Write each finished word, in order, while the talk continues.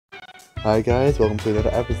Hi guys, welcome to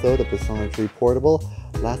another episode of the Summer Tree Portable.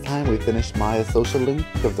 Last time we finished Maya's social link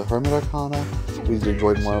of the Hermit Arcana. We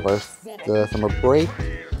enjoyed more of our summer break.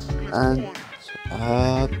 And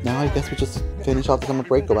now I guess we just finish off the summer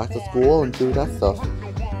break, go back to school and do that stuff.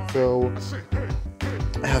 So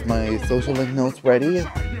I have my social link notes ready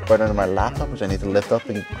right under my laptop, which I need to lift up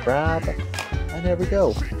and grab. And there we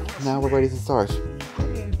go. Now we're ready to start.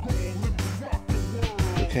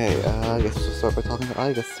 Okay, I guess we'll just start by talking to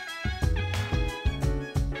Igus.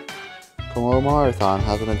 Komoro-Marathon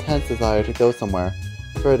has an intense desire to go somewhere.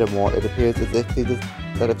 Furthermore, it appears as if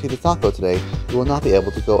if he does not go today, he will not be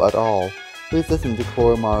able to go at all. Please listen to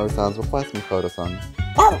Komoro-San's request, Mikoto-san.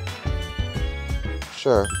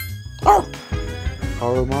 Sure.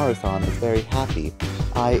 Komoro-San is very happy.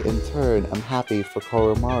 I, in turn, am happy for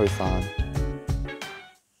Komoro-San.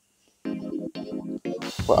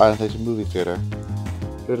 For Island Movie Theater.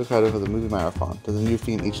 Theater crowded for the movie marathon. There's a new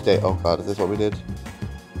theme each day. Oh god, is this what we did?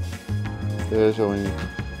 They're showing.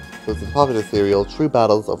 So it's a popular serial, True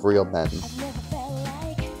Battles of Real Men.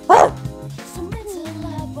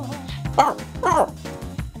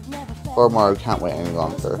 Koromaru can't wait any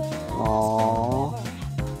longer. Aww.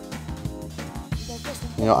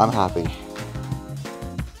 You know, I'm happy.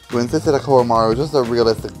 You insisted that Koromaru was just a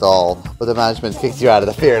realistic doll, but the management kicked you out of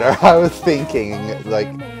the theater. I was just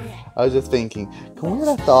thinking, can we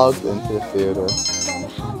let dogs into the theater?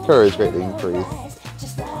 Courage greatly increased.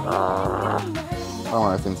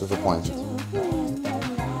 Koromaru seems disappointed.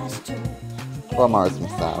 Koromaru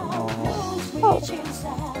seems sad.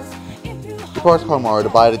 Report Koromaru to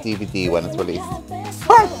buy the DVD when it's released.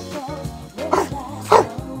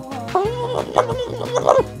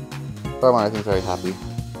 Koromaru seems very happy.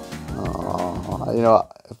 You know,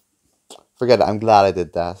 forget it, I'm glad I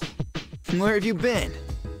did that. Where have you been?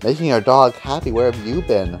 Making your dog happy, where have you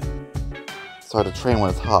been? Start to train when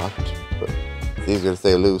it's hot, but it's easier to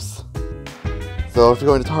stay loose. So if you're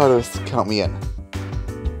going to Tartarus, count me in.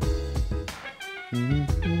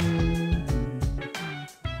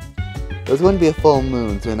 There's going to be a full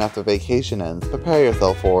moon soon after vacation ends. Prepare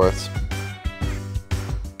yourself for it.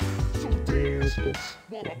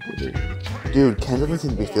 Dude, Ken doesn't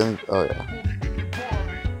seem to be feeling... Oh yeah.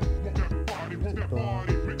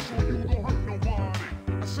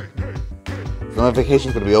 So my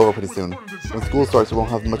vacation's going to be over pretty soon. When school starts, you won't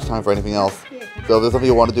have much time for anything else. So if there's something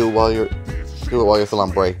you want to do while you're still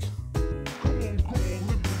on break.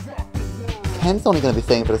 Ken's only going to be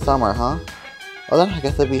staying for the summer, huh? Well then I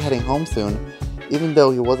guess I'll be heading home soon. Even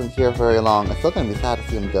though he wasn't here very long, I'm still going to be sad to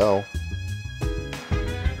see him go.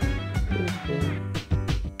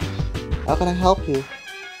 How can I help you?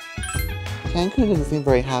 Ken-kun doesn't seem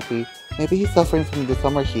very happy. Maybe he's suffering from the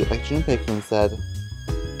summer heat like Junpei-kun said.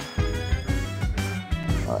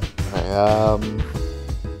 Alright,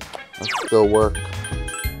 let's go work.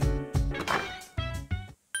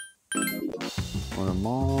 Go to the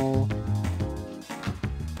mall.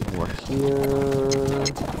 Work here.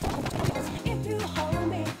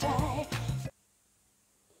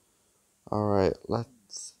 Alright,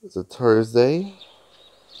 it's a Thursday.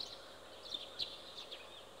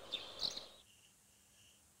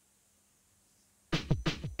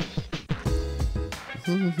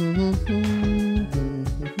 You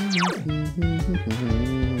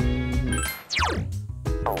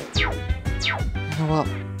know what?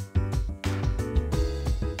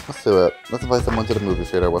 Let's do it. Let's invite someone to the movie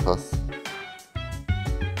theater with us.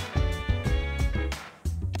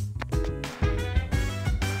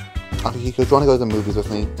 Okay, Hiko, do you want to go to the movies with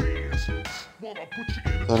me?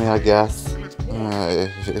 I mean, I guess.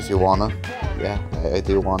 If you wanna. Yeah, I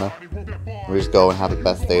do wanna. We just go and have the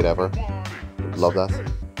best date ever. Love that.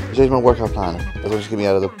 I changed my workout plan. That's going to get me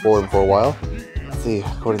out of the boredom for a while. Let's see,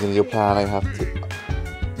 according to the new plan, I have to...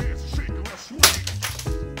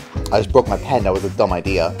 I just broke my pen, that was a dumb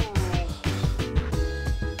idea.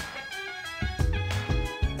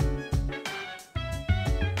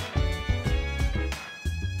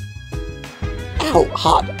 Ow!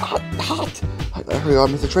 Hot! Hurry on,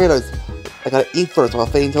 Mr. Traders! I gotta eat first or I'll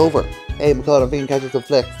faint over. Hey, McCullough, I'm thinking catching some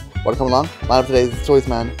flicks. Wanna come along? Line up today's choice,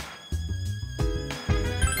 man.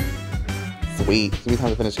 Sweet. Give me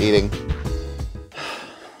time to finish eating.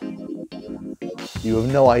 You have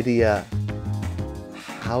no idea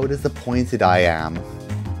how disappointed I am.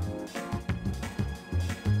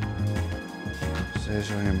 Today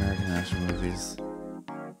showing American action movies.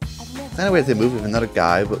 It's kind of weird to say movie with another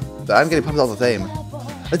guy, but I'm getting pumped all the same.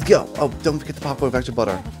 Let's go! Oh, don't forget the popcorn with extra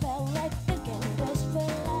butter.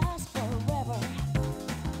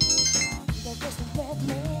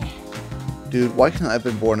 Dude, why couldn't I have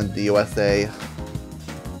been born in the USA?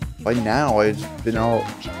 By now, I'd been all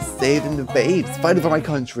saving the babes, fighting for my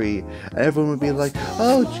country. And everyone would be like,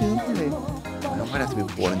 oh, Junpei. I might have to be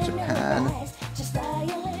born in Japan.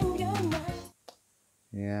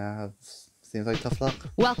 Yeah, seems like tough luck.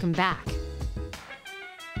 Welcome back.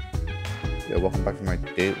 Yeah, welcome back to my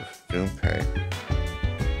date with Junpei.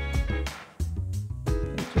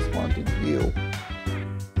 I just wanted you.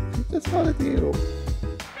 I just wanted you.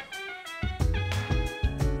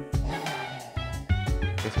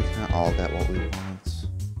 Guess we can't all get what we want.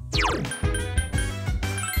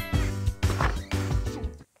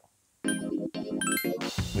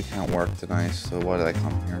 We can't work tonight, so why did I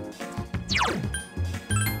come here?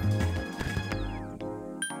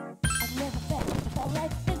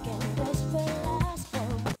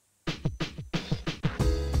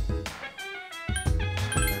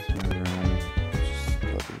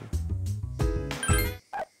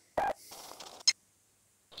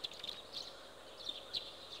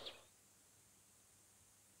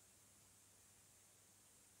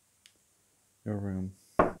 Your room.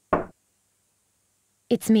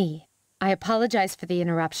 It's me. I apologize for the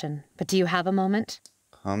interruption, but do you have a moment?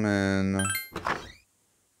 Come in.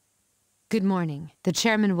 Good morning. The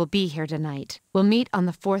chairman will be here tonight. We'll meet on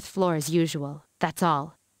the 4th floor as usual. That's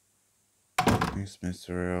all. Thanks,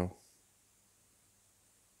 Mr. Earl.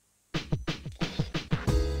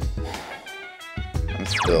 I'm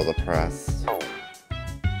still depressed.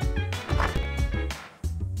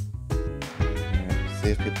 See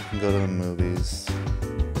if people can go to the movies.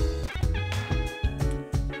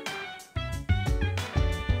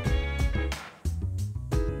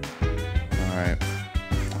 Alright.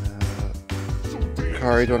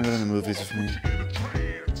 Kari, do you want to go to the movies with me?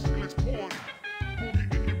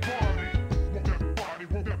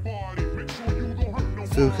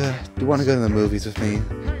 Fuka, do you want to go to the movies with me?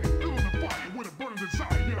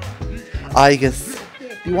 Igus,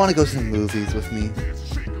 do you want to go to the movies with me?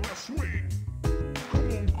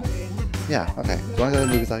 Yeah, okay. Do you want to go to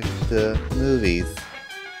the movies like the movies?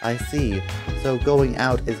 I see. So going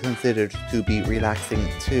out is considered to be relaxing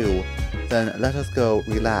too. Then let us go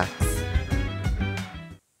relax.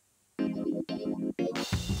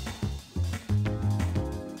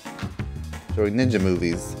 During ninja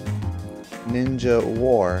movies. Ninja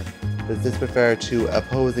war. Does this refer to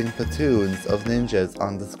opposing platoons of ninjas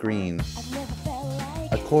on the screen?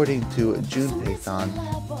 According to Junpei-san,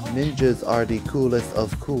 ninjas are the coolest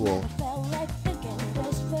of cool.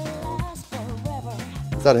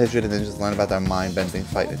 It's not a history of the ninjas learn about their mind-bending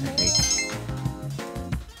fighting techniques.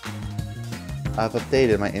 I've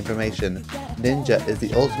updated my information. Ninja is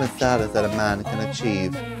the ultimate status that a man can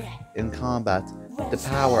achieve. In combat, the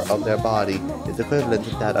power of their body is equivalent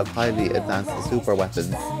to that of highly advanced super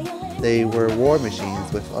weapons. They were war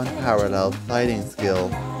machines with unparalleled fighting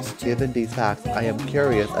skill. Given these facts, I am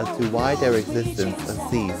curious as to why their existence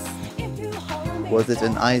ceased. Was it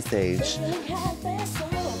an ice age?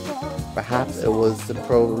 Perhaps it was the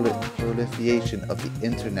proliferation of the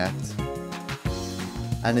internet.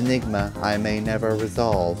 An enigma I may never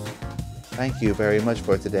resolve. Thank you very much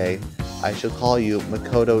for today. I shall call you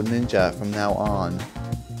Makoto Ninja from now on.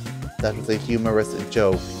 That was a humorous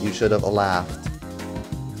joke. You should have laughed.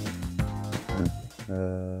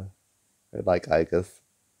 I like Igus.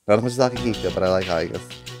 Not as much as Akihiko, but I like Igus.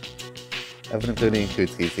 Everyone including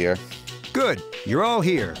Kutsuki's here. Good. You're all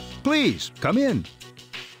here. Please, come in.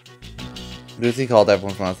 Lucy called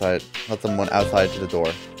everyone from outside. Let someone outside to the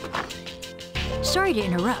door. Sorry to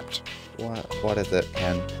interrupt. What is it,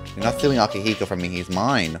 Ken? You're not stealing Akihiko from me. He's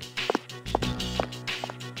mine.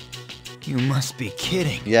 You must be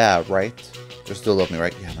kidding. Yeah, right? You still love me,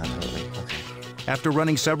 right? Yeah, man, totally. Okay. After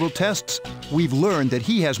running several tests, we've learned that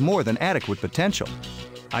he has more than adequate potential.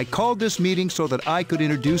 I called this meeting so that I could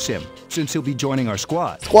introduce him, since he'll be joining our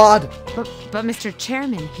squad. Squad! But Mr.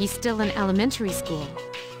 Chairman, he's still in elementary school.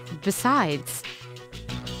 Besides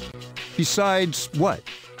what?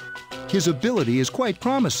 His ability is quite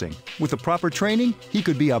promising. With the proper training, he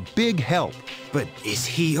could be a big help. But is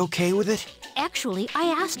he okay with it? Actually, I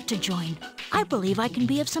asked to join. I believe I can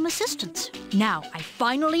be of some assistance. Now, I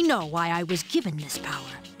finally know why I was given this power.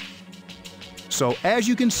 So, as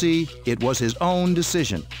you can see, it was his own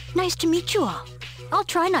decision. Nice to meet you all. I'll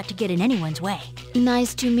try not to get in anyone's way.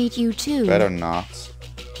 Nice to meet you too. Better not.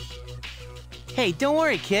 Hey, don't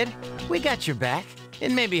worry, kid. We got your back.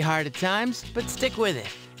 It may be hard at times, but stick with it.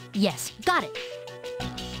 Yes, got it.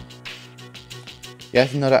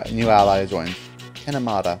 Yes, another new ally has joined.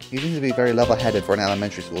 Kanamada. He seems to be very level-headed for an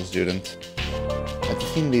elementary school student. As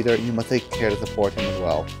a team leader, you must take care to support him as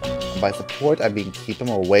well. And by support, I mean keep him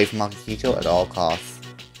away from Akihiko at all costs.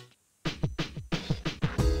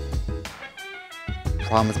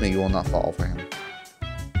 Promise me you will not fall for him.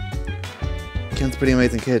 Ken's a pretty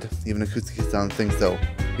amazing kid. Even Akutsuki-san thinks so.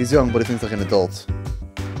 He's young, but he thinks like an adult.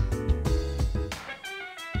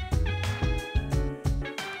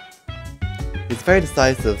 He's very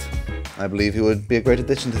decisive. I believe he would be a great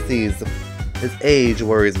addition to C's. His age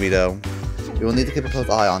worries me though. We will need to keep a close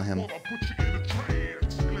eye on him.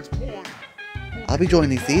 I'll be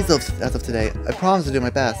joining C's as of today. I promise to do my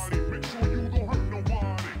best.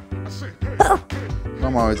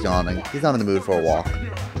 Normal is yawning. He's not in the mood for a walk.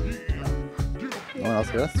 No one else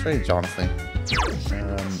here? That's strange, honestly.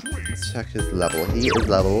 Let's check his level. He is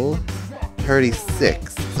level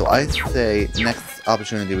 36. So I say next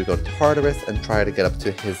opportunity we go to Tartarus and try to get up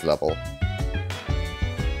to his level.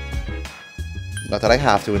 Not that I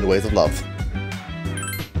have to in the ways of love.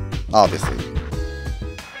 Obviously.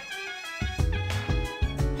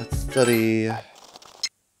 Let's study...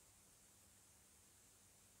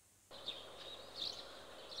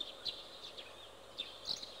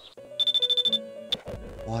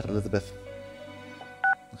 What, Elizabeth?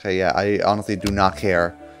 Okay, yeah, I honestly do not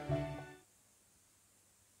care.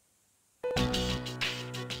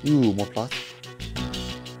 Ooh, more plots.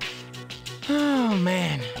 Oh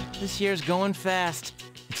man, this year's going fast.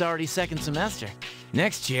 It's already second semester.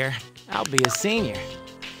 Next year, I'll be a senior.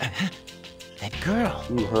 That girl.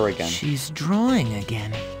 Ooh, her again. She's drawing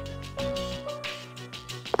again.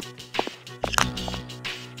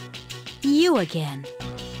 You again.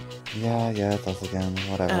 Yeah, it's us again.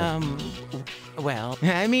 Whatever. Well,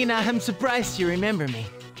 I mean, I'm surprised you remember me.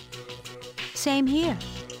 Same here.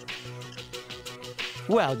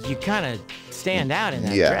 Well, you kind of stand out in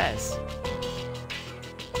that dress.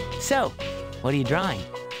 So, what are you drawing?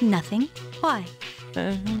 Nothing. Why?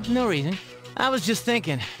 No reason. I was just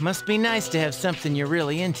thinking, must be nice to have something you're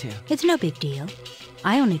really into. It's no big deal.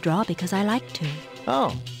 I only draw because I like to.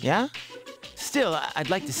 Oh, yeah? Still, I'd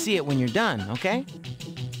like to see it when you're done, okay?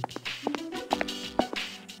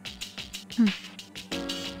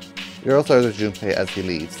 You're also with Junpei as he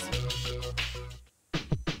leaves.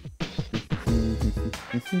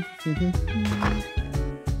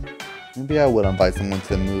 Maybe I will invite someone to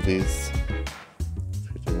the movies.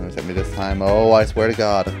 You're gonna take me this time. Oh, I swear to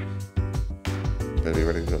God. Better be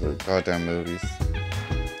ready to go to the goddamn movies.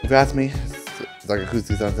 If you ask me, it's like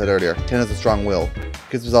Akutsuki-san said earlier, Ken has a strong will.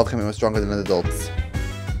 Kids' resolve can be much stronger than adults.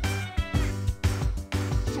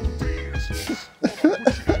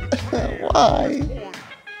 Why?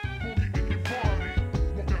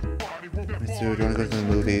 Mitsu, do you want to go to the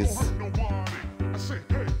movies?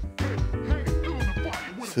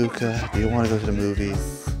 Fuka, do you want to go to the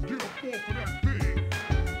movies?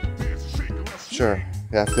 Sure,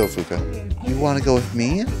 yeah, let's go, Fuka. You want to go with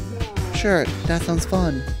me? Sure, that sounds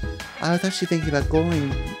fun. I was actually thinking about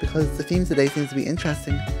going because the theme today seems to be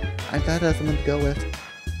interesting. I'm glad I have someone to go with.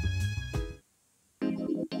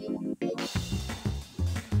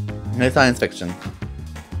 It's science fiction.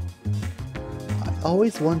 I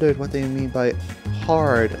always wondered what they mean by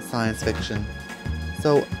hard science fiction.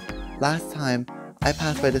 So, last time I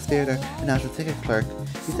passed by this theater and asked the ticket clerk.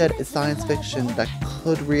 He said it's science fiction that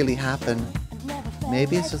could really happen.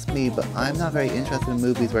 Maybe it's just me, but I'm not very interested in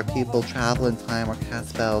movies where people travel in time or cast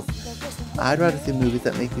spells. I'd rather see movies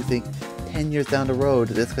that make you think 10 years down the road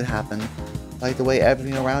this could happen. Like the way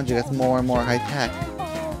everything around you gets more and more high tech.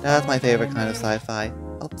 That's my favorite kind of sci-fi.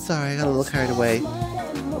 Oh, sorry, I got a little carried away.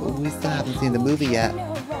 We still haven't seen the movie yet.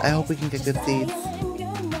 I hope we can get good seats.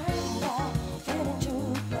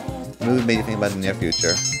 The movie made you think about the near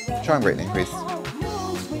future. Charm rate increase.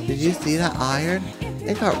 Did you see that iron?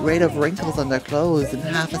 They got rid of wrinkles on their clothes in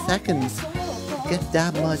half a second. Get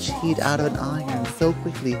that much heat out of an iron so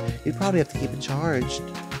quickly, you'd probably have to keep it charged.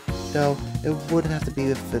 Though, it wouldn't have to be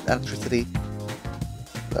with electricity.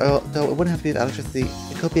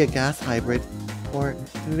 It could be a gas hybrid. Or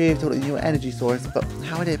maybe a totally new energy source, but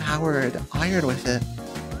how would they power the iron with it?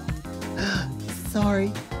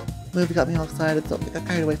 Sorry. The movie got me all excited, so I got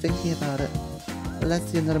carried away thinking about it. But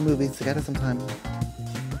let's see another movie together sometime.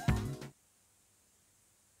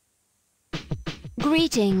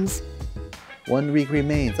 Greetings. 1 week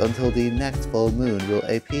remains until the next full moon will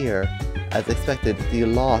appear. As expected, the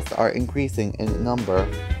lost are increasing in number.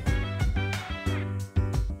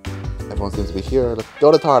 Everyone seems to be here. Let's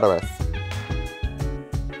go to Tartarus.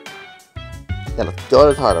 Yeah, let's go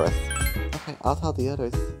to Tartarus. Okay, I'll tell the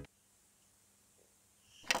others.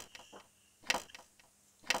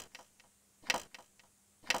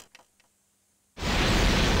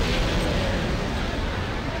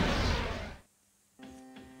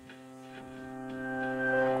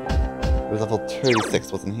 He was level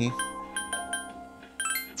 36, wasn't he?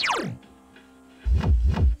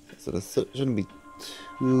 So there shouldn't be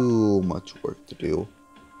too much work to do.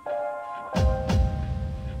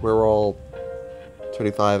 we're all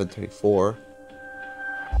 35 and 34.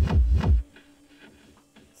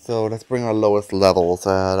 So let's bring our lowest levels.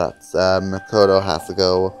 That's Mikoto has to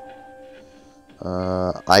go.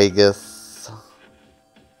 Aigis.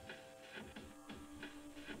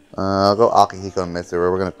 I'll go Akihiko and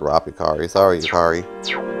Mitsuru. We're gonna drop Yukari. Sorry, Yukari.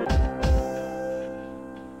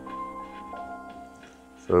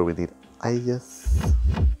 So we need Aigis.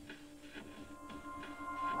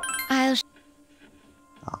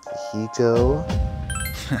 Akihiko.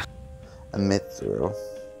 And Mitsuru.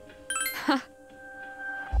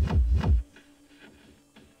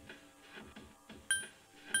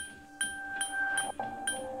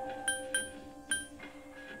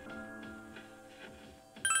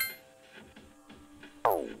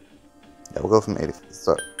 Yeah, we'll go from 80.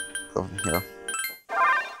 Start. Go from here.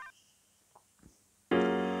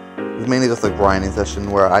 It's mainly just a grinding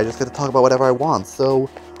session where I just get to talk about whatever I want. So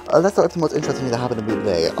let's start with the most interesting thing that happened to me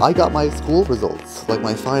today. I got my school results, like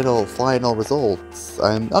my final results.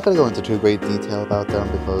 I'm not going to go into too great detail about them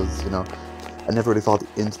because, you know, I never really thought the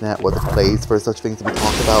internet was a place for such things to be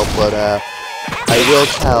talked about. But I will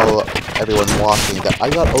tell everyone watching that I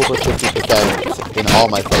got over 50% in all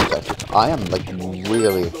my subjects, which I am like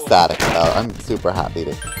really ecstatic about. I'm super happy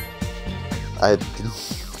to. I did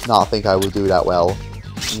not think I would do that well.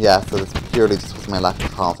 Yeah, so it's purely just with my lack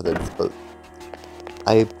of confidence, but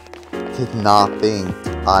I did not think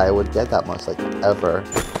I would get that much, like, ever.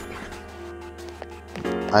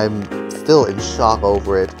 I'm still in shock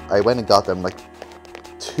over it. I went and got them like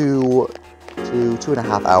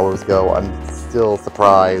 2.5 hours ago. I'm still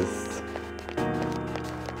surprised.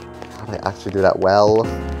 How did I actually do that well?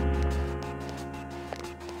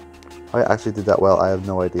 I actually did that well, I have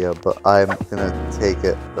no idea, but I'm gonna take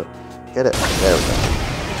it. Get it. There we go.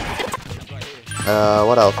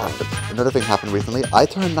 What else happened? Another thing happened recently. I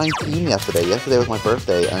turned 19 yesterday. Yesterday was my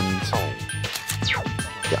birthday, and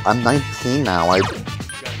yeah, I'm 19 now. I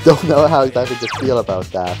don't know how exactly to feel about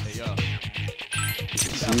that.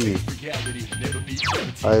 Jeez.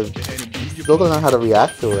 I still don't know how to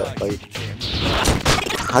react to it. Like,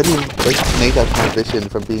 how do you make that transition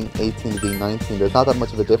from being 18 to being 19? There's not that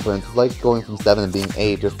much of a difference. It's like going from 7 to being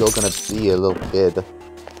 8. You're still gonna be a little kid.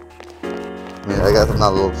 I mean, I guess I'm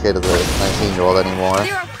not a little kid as a 19-year-old anymore.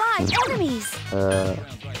 There are 5 enemies! The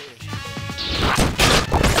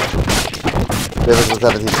difference from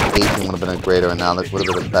 17 to 18 would have been a greater analogy, would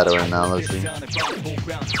have been a better analogy.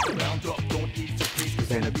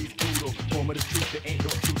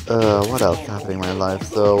 What else is happening in my life?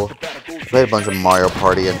 So, I played a bunch of Mario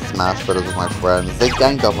Party and Smash Brothers with my friends. They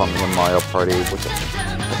ganged up on me in Mario Party, which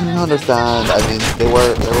I didn't understand. I mean,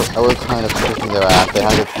 I was kind of kicking their ass. They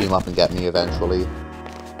had to team up and get me eventually.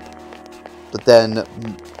 But then,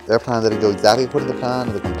 their plan didn't go exactly according to the plan,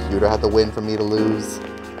 and the computer had to win for me to lose.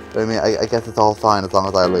 But I mean, I guess it's all fine as long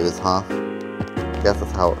as I lose, huh? I guess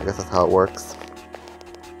that's how it works.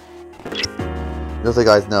 Just so you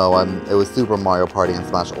guys know, it was Super Mario Party and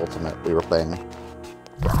Smash Ultimate we were playing.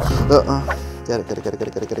 Get it. It's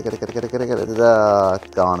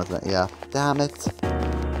gone, isn't it? Yeah. Damn it.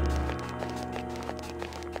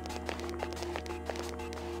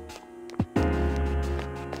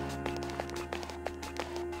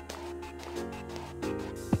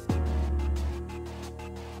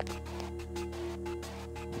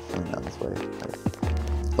 Down this way.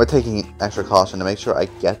 We're taking extra caution to make sure I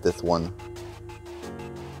get this one.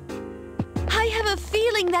 I have a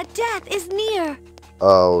feeling that death is near.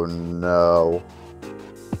 Oh no.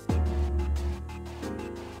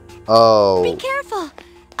 Oh. Be careful.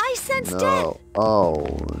 I sense death. Oh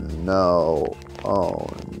no. Oh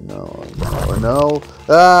no. No. No.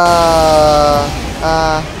 Ah.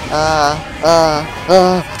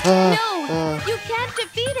 No, you can't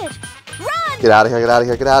defeat it. Run! Get out of here. Get out of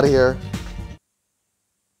here. Get out of here.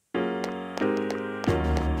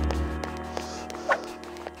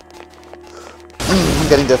 I'm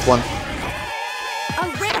getting this one.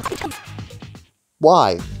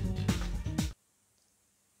 Why?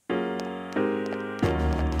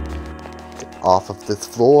 Get off of this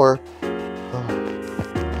floor. Oh,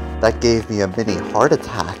 that gave me a mini heart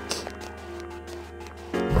attack.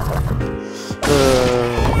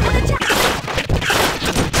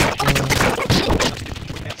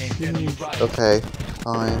 Okay,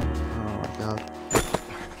 fine. Oh my god.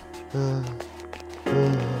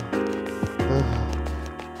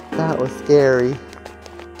 That was scary.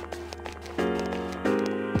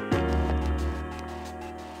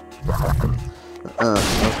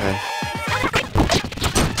 Okay.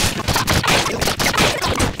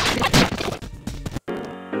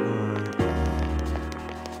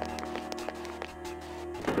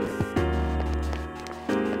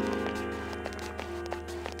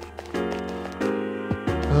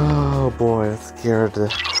 boy, it scared the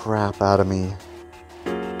crap out of me.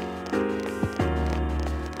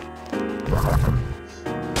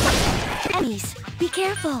 Enemies, be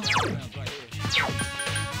careful.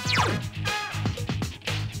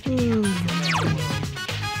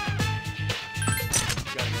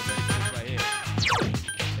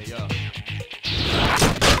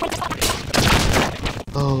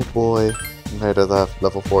 Oh boy. Okay, there's a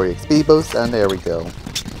level 4 XP boost, and there we go.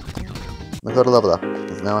 Let's go to level up.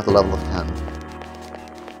 It's now at the level of 10.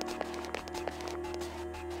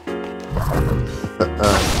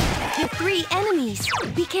 You have 3 enemies.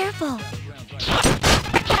 Be careful.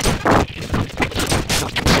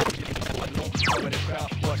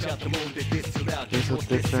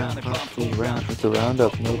 It's a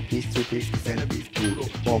roundup, no piece to piece,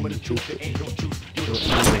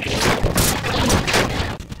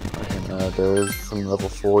 there's some level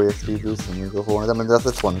 4 XP boosts, and we go for one of them, and that's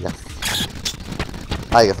this one, yes.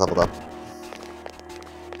 I get leveled up.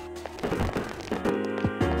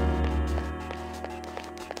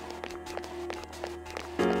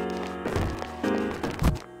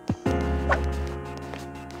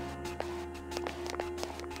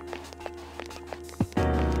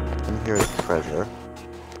 And here's treasure.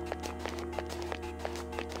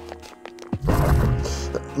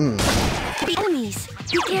 Enemies,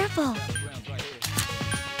 be careful.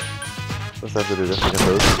 First I have to do this, I can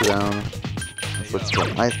those two down. Switch to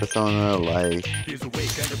an ice persona, like...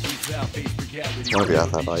 One of you has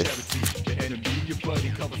to have ice.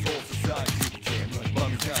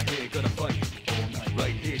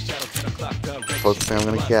 Close to I'm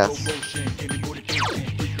gonna guess.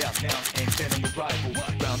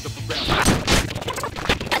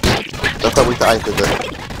 That's not weak to ice, is it?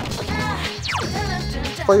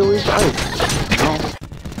 I thought you were weak to ice. No.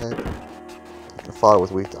 Okay. I thought it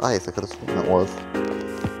was weak to ice. I could have sworn it was.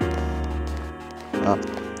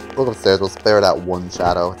 Look upstairs. We'll spare that one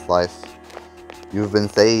shadow. It's life. You've been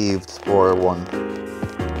saved for one.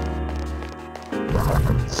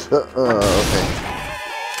 Okay.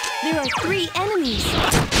 There are 3 enemies.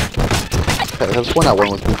 Okay, I was one that one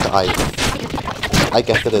was weak to ice. I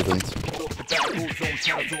guess it isn't.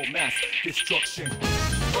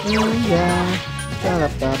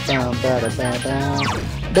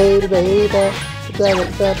 Baby, baby.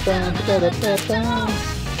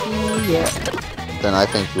 Then I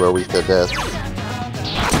think you are weak to this.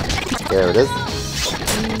 There it is.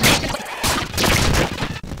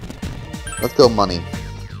 Let's go money.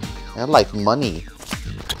 I like money.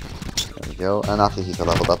 There we go. And after he got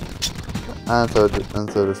leveled up. And so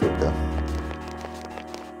does Ruka.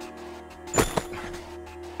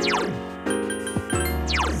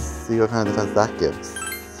 See what kind of defense that gives.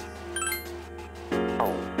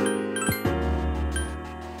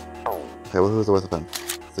 Okay, well, who's the worst weapon?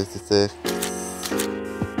 66,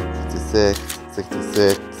 66,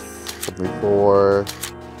 66, 74.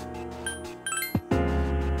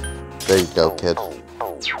 There you go, kid. You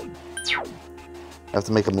have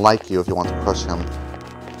to make him like you if you want to crush him.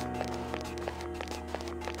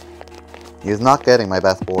 He's not getting my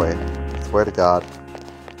best boy. I swear to God.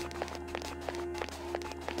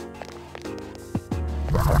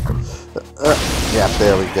 Yeah,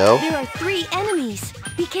 there we go. There are 3 enemies.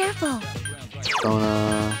 Be careful.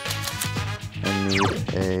 Persona. I need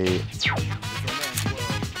a...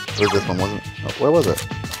 Where's this one? Wasn't? Oh, where was it?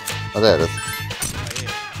 Oh, there it is.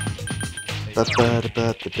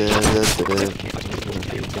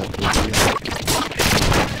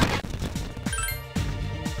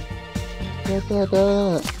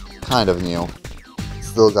 Kind of new.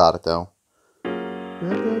 Still got it though.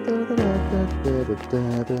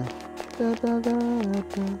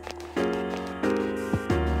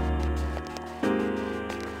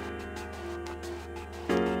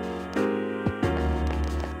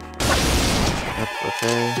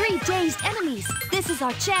 Okay. 3 dazed enemies. This is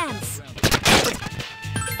our chance.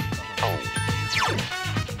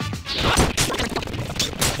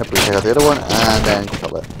 Yep, we check out the other one and then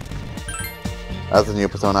kill it. That's a new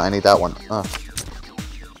persona. I need that one. I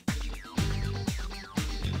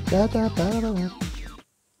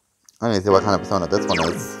need to see what kind of persona this one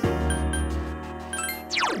is.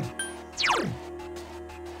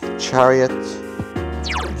 Chariot.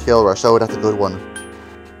 Kill Rush. Oh, that's a good one.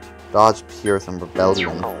 Dodge, Pierce, and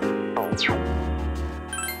Rebellion.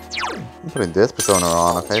 I'm putting this persona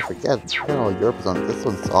on, okay? Forget all your persona. This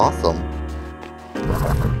one's awesome.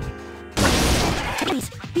 Please,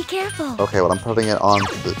 be careful. Okay, well, I'm putting it on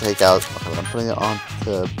to take out. Okay, well, I'm putting it on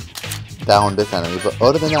to down this enemy. But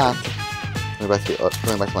other than that, going back to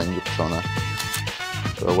my new persona.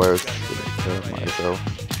 So where's my so?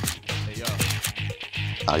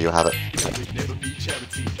 Oh, you have it.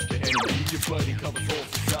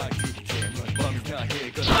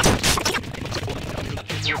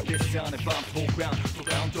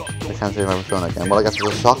 I can't see my phone again. Well, I guess I'll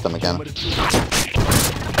just shock them again.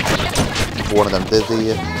 One of them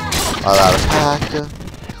dizzy. I'll out attack.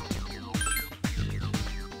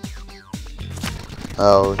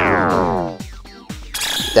 Oh,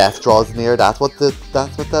 death draws near. That's what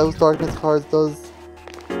those darkness cards does.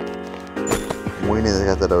 We need to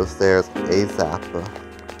get to those stairs ASAP.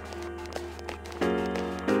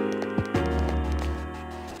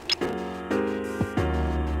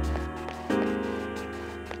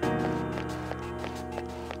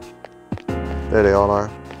 There they all are.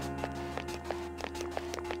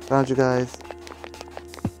 Found you guys.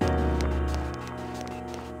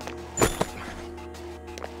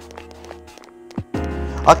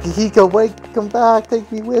 Akihiko, wait, come back,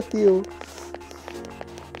 take me with you.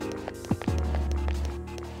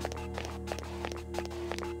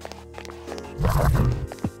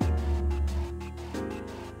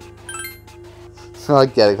 I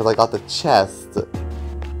get it, because I got the chest.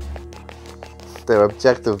 Their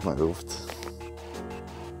objective moved.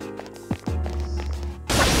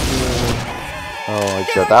 Oh my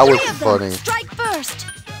god, that was funny. Strike first.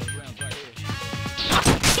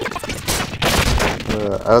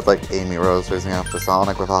 I was like Amy Rose racing after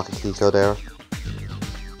Sonic with Akihiko there.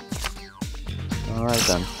 Alright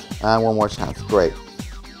then. And one more chance. Great.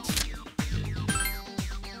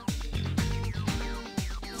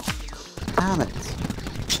 Damn it.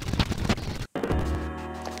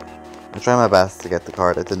 I tried my best to get the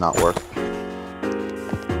card. It did not work.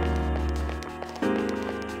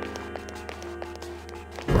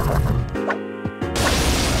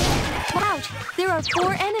 Wow, there are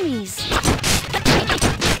 4 enemies.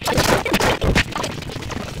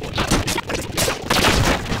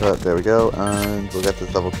 There we go, and we'll get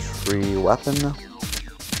this level 3 weapon.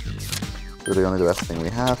 Really only the best thing we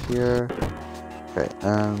have here. Okay,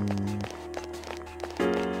 down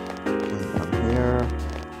here.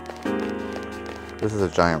 This is a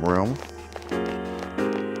giant room.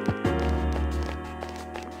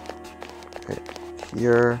 Okay,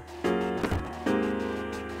 here.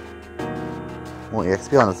 Oh,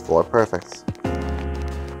 EXP on this floor, perfect.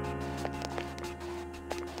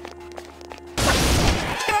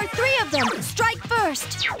 Strike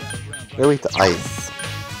first. They're weak to ice.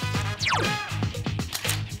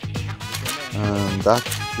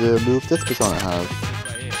 That's the move this persona has.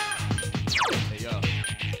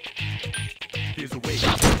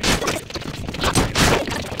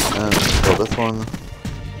 And so this one.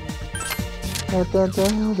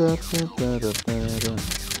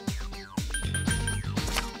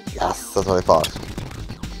 Yes, that's what I thought.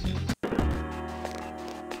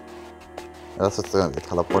 That's what's going to be a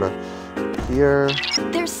teleporter. Here.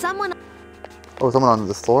 There's someone. Oh, someone on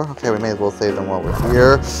this floor? Okay, we may as well save them while we're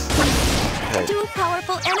here. Okay. 2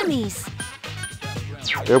 powerful enemies.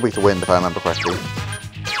 They're weak to wind if I remember correctly.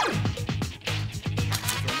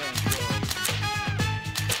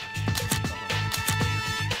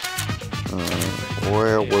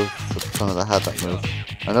 Where was the persona that had that move?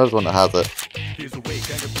 I know there's one that has it.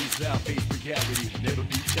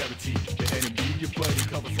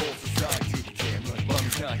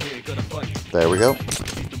 There we go.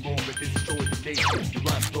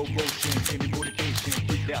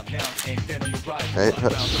 Okay.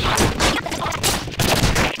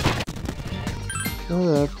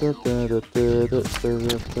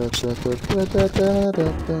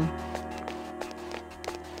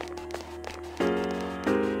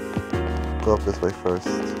 Go up this way first.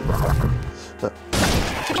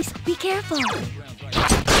 Please be careful.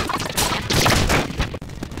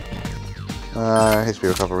 HP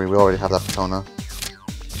recovery. We already have that persona.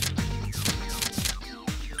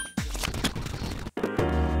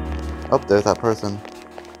 Oh, there's that person.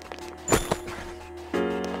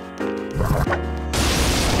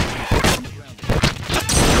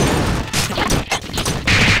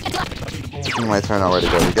 My turn already.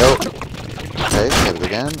 There we go. Okay, hit it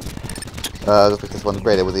again. Just like this one.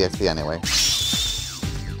 Great, it was the XP anyway.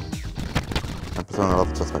 My persona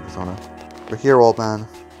loves just my persona. We're here, old man.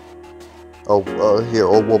 Oh, here,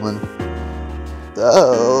 old woman.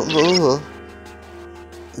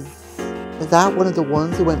 Is that one of the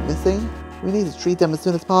ones who went missing? We need to treat them as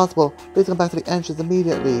soon as possible. Please come back to the entrance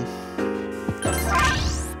immediately.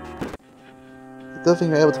 It's a good thing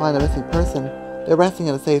you're able to find a missing person. They're resting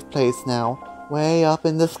in a safe place now. Way up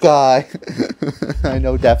in the sky. I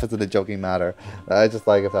know death isn't a joking matter. I just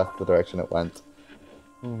like if that's the direction it went.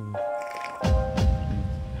 You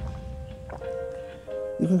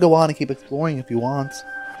can go on and keep exploring if you want.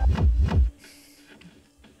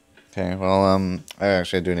 Okay, well, I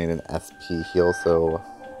actually do need an SP heal, so...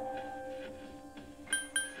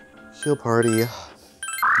 Heal party. Yep.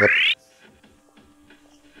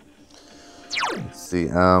 Let's see,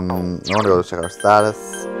 I want to go check our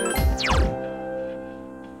status.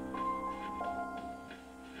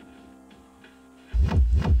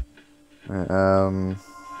 I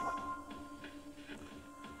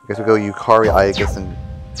guess we go Yukari, Aegis, and...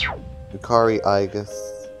 Yukari, Aegis...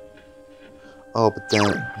 Oh, but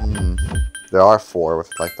then, there are 4 with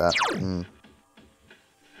like that.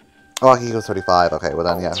 Oh, Akihiko's 35. Okay, well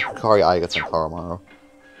then, yeah. Yukari, Aegis, and Koromaru.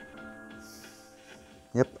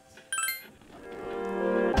 Yep.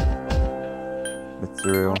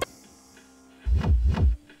 Mitsuru.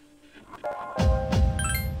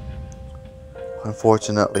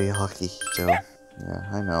 Unfortunately, Akihiko. Yeah,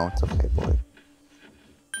 I know. It's okay, boy.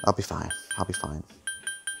 I'll be fine. I'll be fine.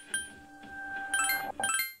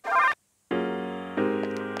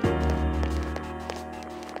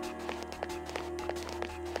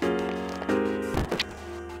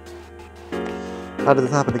 How did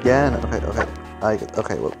this happen again? Okay,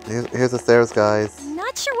 well, here's the stairs, guys.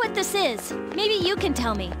 Not sure what this is. Maybe you can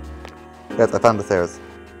tell me. Yes, I found the stairs.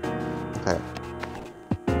 Okay.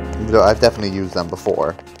 Even though I've definitely used them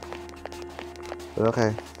before. But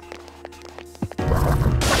okay.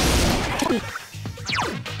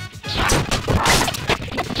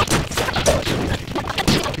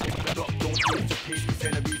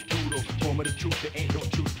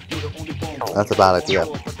 That's a bad idea.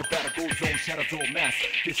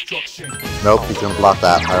 Nope, he's gonna block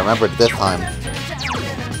that. I remember it this time.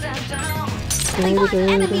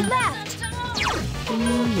 Enemy left.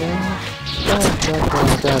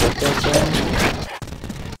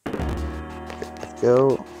 Let's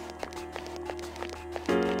go.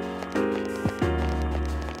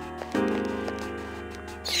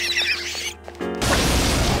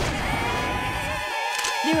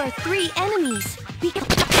 There are 3 enemies.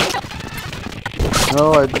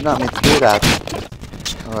 No, I did not mean to do that.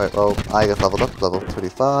 Alright, well, I guess leveled up, level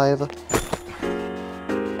 35. There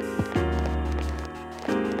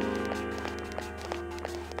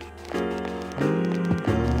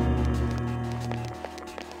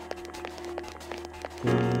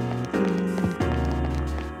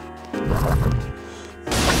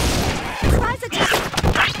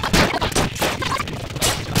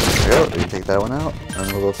we go, we take that one out,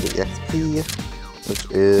 and we'll go to the XP, which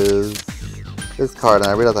is this card, and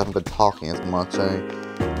I realize I haven't been talking as much.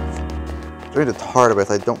 During the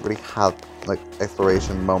Tartarus, I don't really have, like,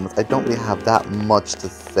 exploration moments. I don't really have that much to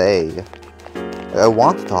say. I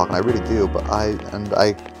want to talk, and I really do, but I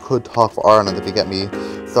could talk for Ireland if you get me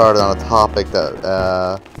started on a topic that,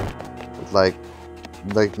 like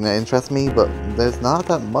interests me, but there's not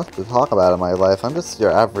that much to talk about in my life. I'm just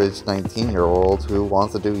your average 19-year-old who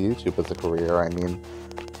wants to do YouTube as a career, I mean.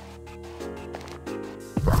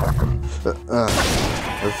 There's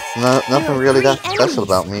nothing really that special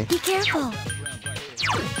about me. Be careful.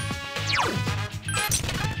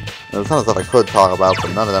 There's some stuff I could talk about,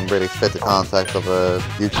 but none of them really fit the context of a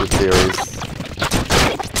YouTube series.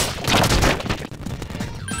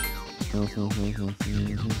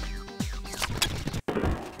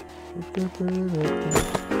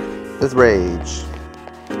 This rage.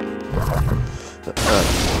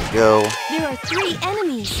 Go. There are 3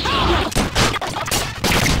 enemies.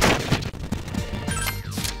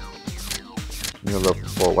 You look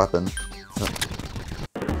for a weapon.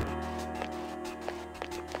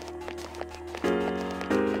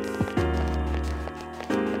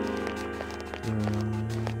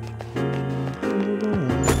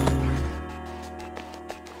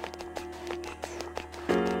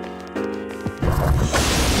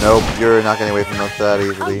 Nope, you're not getting away from us that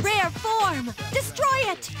easily. A rare form. Destroy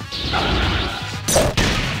it.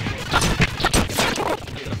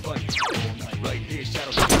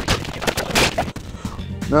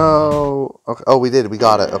 No. Okay. Oh, we did. We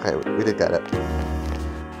got it. Okay, we did get it.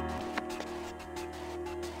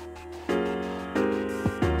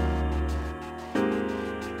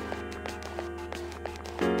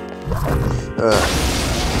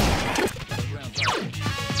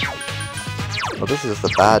 Well, this is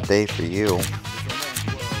just a bad day for you.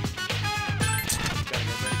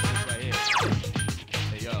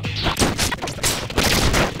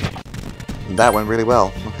 That went really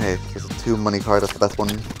well. Okay, there's a 2 money card. That's the best one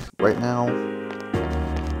right now.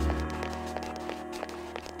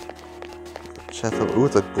 Chest of, ooh,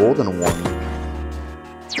 it's a golden one.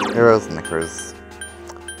 Arrows, knickers.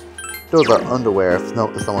 Those are underwear. If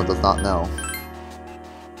someone does not know.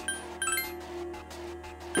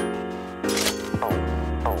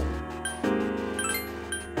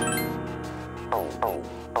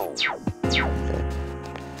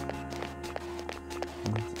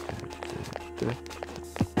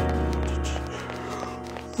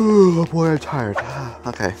 Oh boy, I'm tired.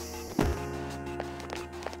 Okay.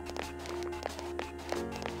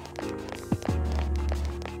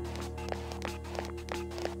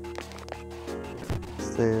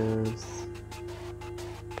 Stairs.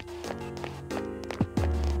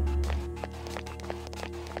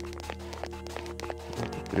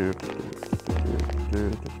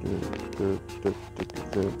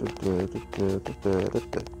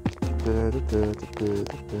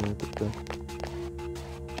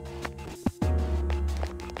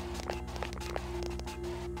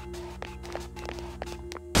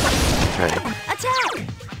 Attack!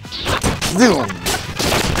 Zoom!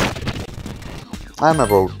 I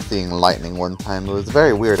remember seeing lightning one time. It was a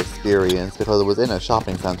very weird experience because it was in a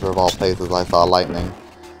shopping center of all places I saw lightning.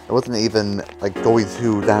 It wasn't even like going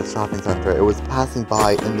to that shopping center. It was passing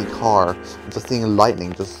by in the car and just seeing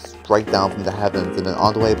lightning just strike down from the heavens, and then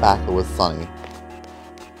on the way back it was sunny.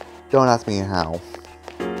 Don't ask me how.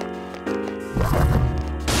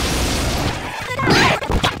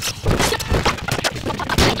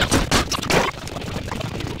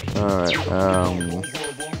 Alright,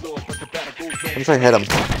 I'm trying to hit him.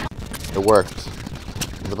 It worked.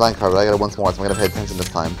 It's a blank card, but I got it once more, so I'm gonna pay attention this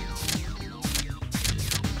time.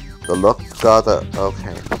 The look got the...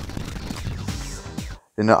 okay.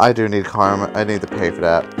 You know, I do need karma. I need to pay for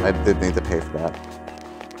that. I did need to pay for that.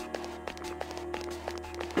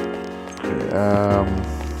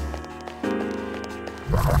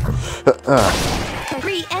 Okay,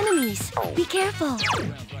 3 enemies. Be careful.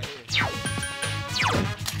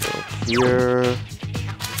 Here.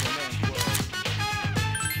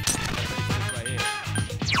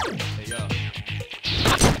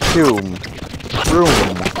 Boom.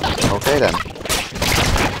 Boom. Okay then.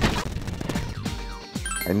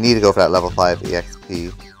 I need to go for that level 5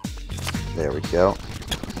 EXP. There we go.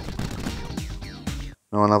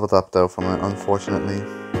 No one leveled up though from it, unfortunately.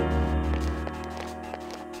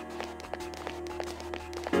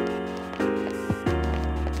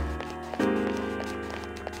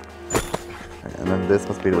 And then this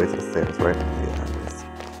must be the way to the stairs, right? Yeah, it is.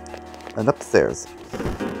 And up the stairs.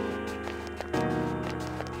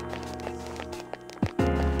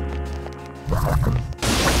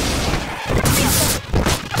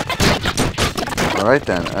 Alright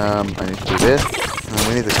then, I need to do this, and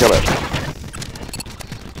we need to kill it.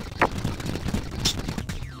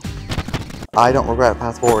 I don't regret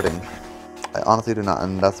fast forwarding. I honestly do not,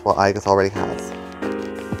 and that's what Igus already has.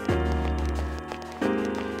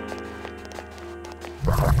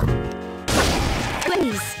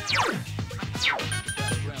 Please.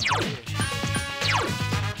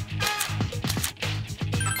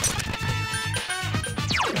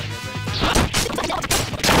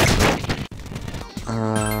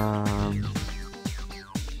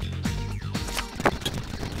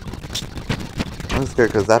 I'm scared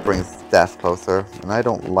because that brings death closer, and I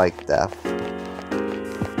don't like death.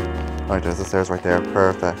 Alright, there's the stairs right there.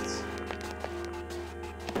 Perfect.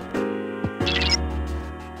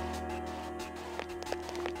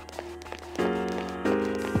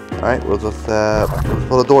 Alright, we'll just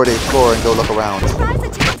pull the door to explore and go look around.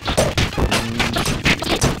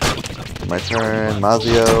 My turn,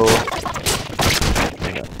 Mazio.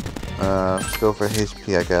 Go for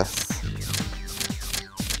HP, I guess.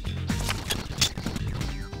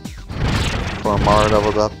 Before Mara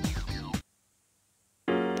leveled up.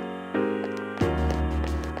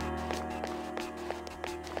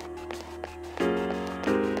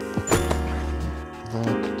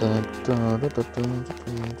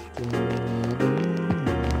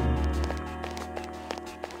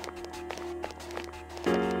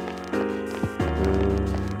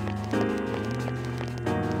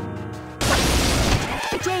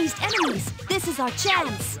 Dazed enemies. This is our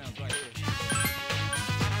chance.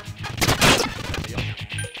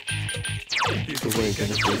 The way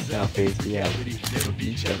gonna face now face reality. Never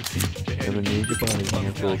be jealousy. Never need your body on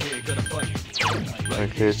your full.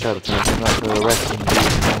 Okay, shout out to me. Not direction.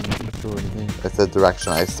 I said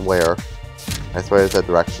direction, I swear. I swear I said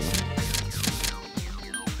direction.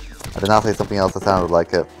 I did not say something else that sounded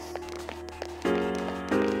like it.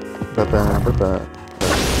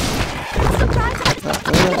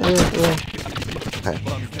 Okay.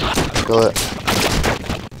 Kill it.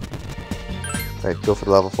 Okay, go for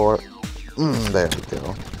the level 4. There we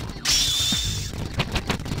go.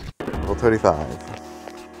 Level 35.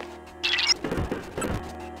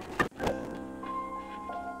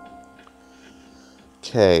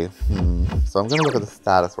 Okay, so I'm gonna look at the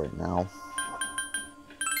status right now.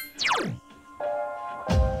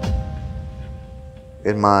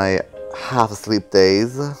 In my half-asleep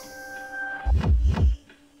days.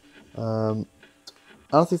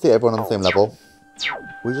 Honestly, say everyone on the same level.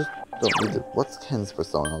 We just don't need to. What's Ken's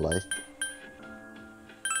persona like?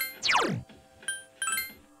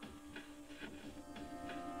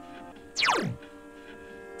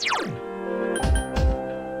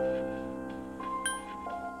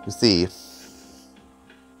 You see,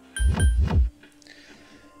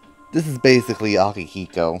 this is basically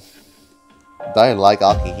Akihiko. I like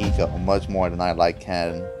Akihiko much more than I like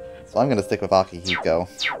Ken, so I'm gonna stick with Akihiko.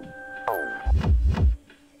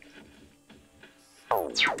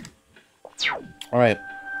 Alright.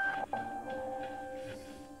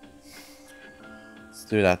 Let's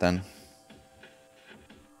do that then.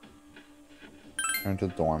 Turn to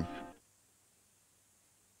the dorm.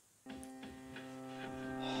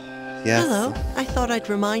 Yes. Hello, I thought I'd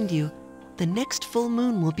remind you. The next full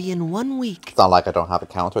moon will be in 1 week. It's not like I don't have a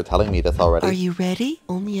counter telling me this already. Are you ready?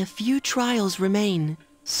 Only a few trials remain.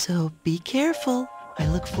 So be careful. I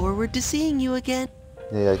look forward to seeing you again.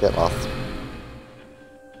 Yeah, get lost.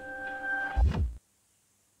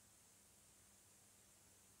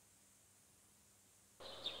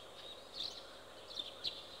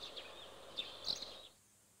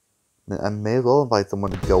 I may as well invite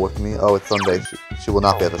someone to go with me. Oh, it's Sunday. She will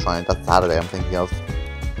not be at the shrine. That's Saturday I'm thinking of.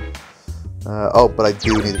 Oh, but I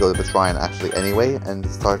do need to go to the shrine actually anyway, and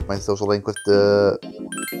start my social link with the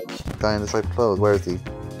guy in the striped clothes. Where is he?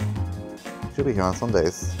 He should be here on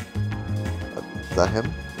Sundays. Is that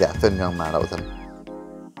him? Yeah, thin young man, that was him.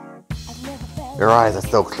 Your eyes are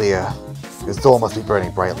so clear. Your soul must be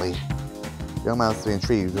burning brightly. The young man must be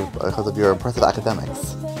intrigued because of your impressive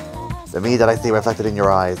academics. The me that I see reflected in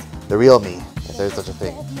your eyes, the real me, if there is such a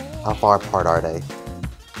thing. How far apart are they?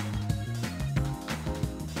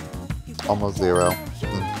 Almost 0.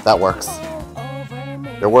 That works.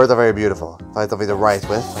 Your words are very beautiful. If I had something to write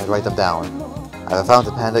with, I'd write them down. I have a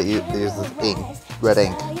fountain pen that uses ink, red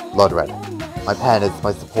ink, blood red. My pen is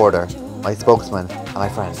my supporter, my spokesman, and my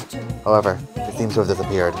friend. However, it seems to have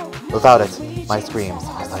disappeared. Without it, my screams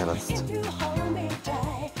are silenced.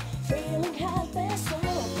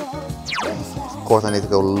 Of course, I need to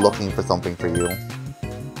go looking for something for you.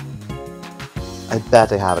 I bet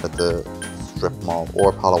they have it at the Strip Mall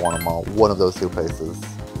or Palawana Mall, one of those two places.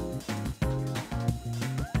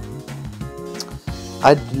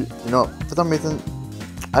 You know, for some reason,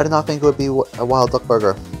 I did not think it would be a wild duck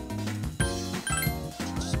burger.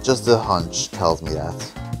 Just a hunch tells me that.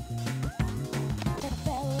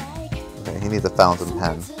 Okay, he needs a fountain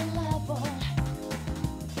pen.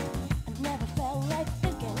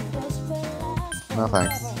 No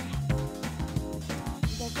thanks.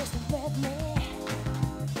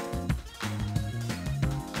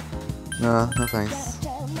 No thanks.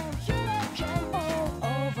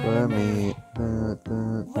 For me.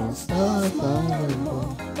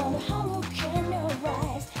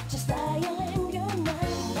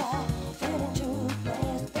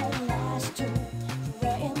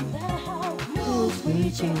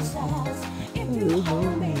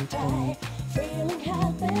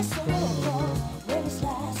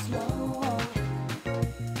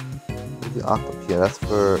 The octopus, yeah, that's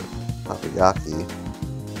for takoyaki.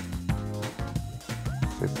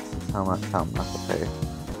 How much time I have to pay?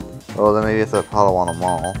 Oh, then maybe it's at Palawana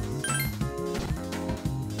Mall.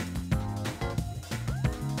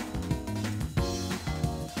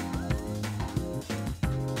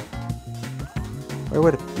 Where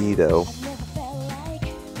would it be though?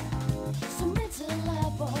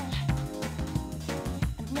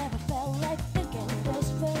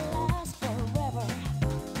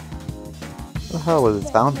 Where the hell would this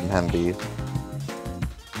fountain pen be?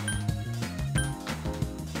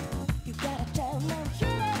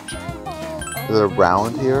 Is it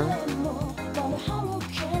around here?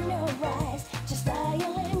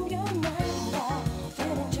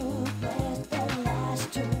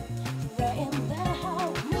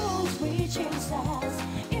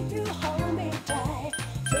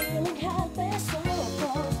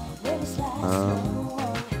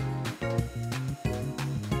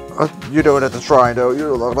 You do it at the shrine, though.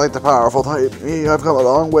 You look like the powerful type. Me, I've come a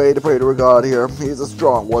long way to pray to a god here. He's a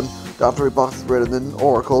strong one. Got 3 boxes written in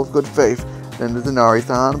Oracle of Good Faith. Then there's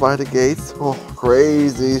Inari-san by the gates. Oh,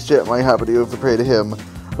 crazy shit might happen to you if you pray to him.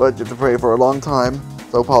 But you have to pray for a long time.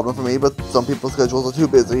 No problem for me, but some people's schedules are too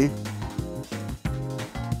busy.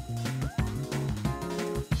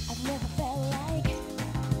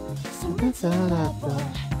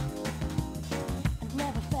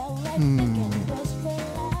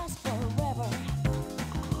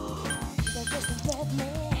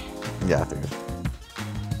 Yeah, I figured.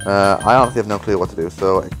 I honestly have no clue what to do,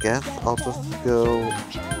 so I guess I'll just go...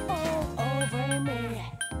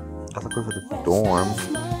 I'll go to the dorm.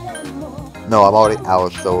 No, I'm already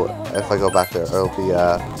out, so if I go back there, it'll be,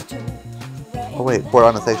 oh wait, we're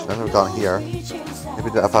on the station. I've never gone here.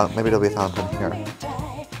 Maybe there'll be a fountain here.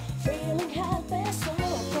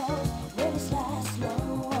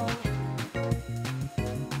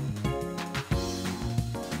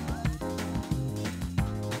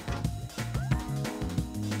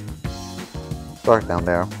 Dark down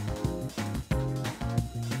there.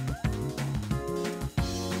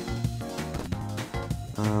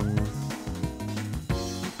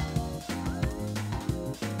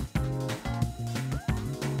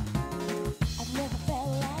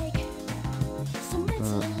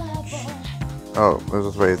 Oh, we'll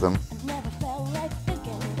just raise them.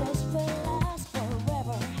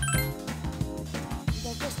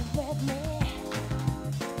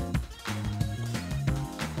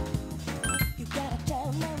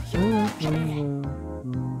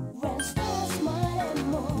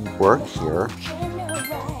 Work here?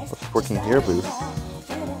 What's working here, Booth?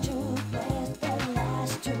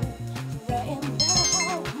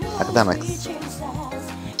 Academics.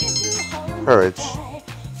 Courage.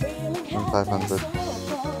 500.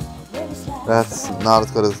 That's not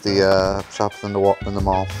as good as the shops in the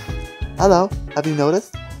mall. Hello, have you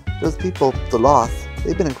noticed? Those people, the loss,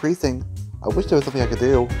 they've been increasing. I wish there was something I could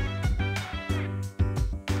do.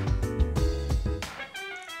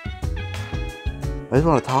 I just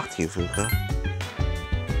want to talk to you, Fuka.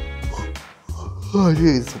 Oh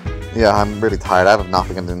jeez. Yeah, I'm really tired. I have not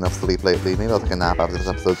been getting enough sleep lately. Maybe I'll take a nap after this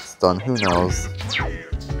episode's done. Who knows?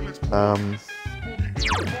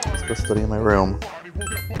 Let's go study in my room.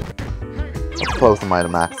 I'm close to my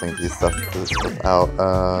maxing these stuff out.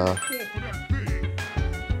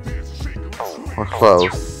 We're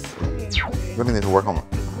close. I really need to work on.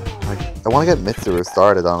 I want to get Mitsuru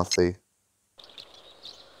started, honestly.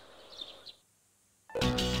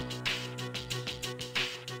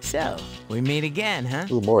 So, we meet again, huh?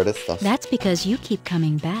 Ooh, more of this stuff. That's because you keep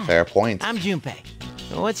coming back. Fair point. I'm Junpei.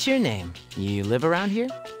 What's your name? You live around here?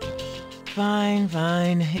 Fine,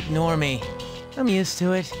 fine. Ignore me. I'm used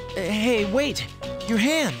to it. Hey, wait! Your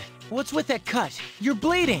hand! What's with that cut? You're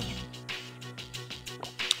bleeding!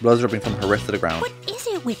 Blood's dripping from her wrist to the ground. What is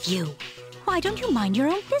it with you? Why don't you mind your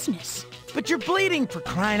own business? But you're bleeding, for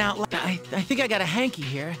crying out loud. I think I got a hanky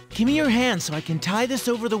here. Give me your hand so I can tie this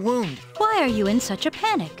over the wound. Why are you in such a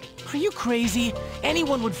panic? Are you crazy?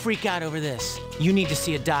 Anyone would freak out over this. You need to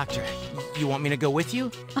see a doctor. You want me to go with you?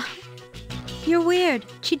 You're weird.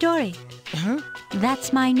 Chidori. Huh?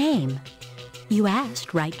 That's my name. You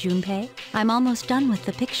asked, right, Junpei? I'm almost done with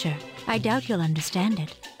the picture. I doubt you'll understand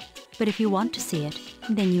it. But if you want to see it,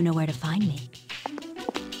 then you know where to find me.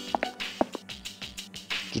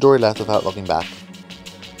 Chidori left without looking back.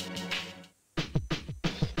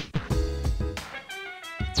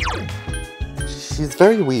 She's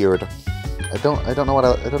very weird. I don't know what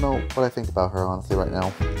I think about her honestly right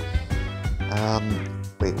now.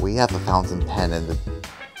 Wait, we have a fountain pen in the.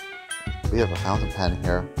 We have a fountain pen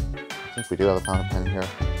here. I think we do have a fountain pen here.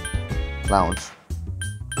 Lounge.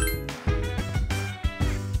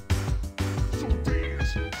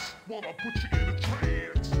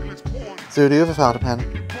 So do you have a fountain pen?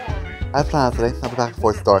 I have plans today. I'll be back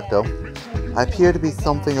before it's dark though. I appear to be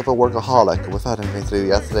something of a workaholic. Without anything to do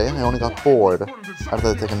yesterday, I only got bored. I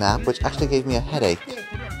decided to take a nap, which actually gave me a headache.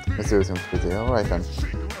 Mr. seems busy. Alright then.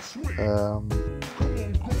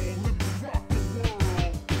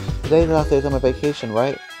 Today's the last day of my vacation,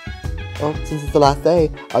 right? Oh, since it's the last day,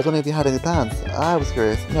 I was wondering if you had any plans. I was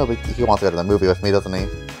curious. No, but he wants to go to the movie with me, doesn't he?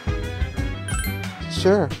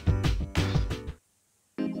 Sure.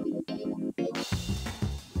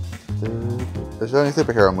 They're showing a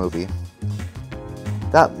superhero movie.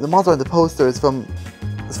 The monster on the poster is from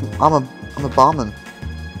I'm a Bombman.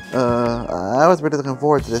 I was really looking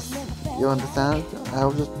forward to this. You understand? I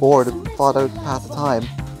was just bored and thought I would pass the time.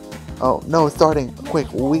 Oh no, it's starting!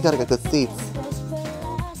 Quick, we gotta get good seats.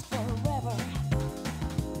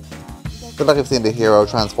 Feel like I've seen the hero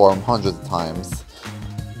transform hundreds of times.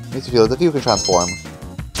 Makes you feel as if you can transform.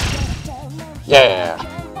 Yeah!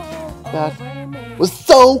 That was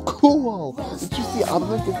so cool! Did you see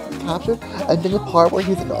Abba get captured? And then the part where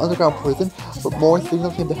he's in the underground prison, but more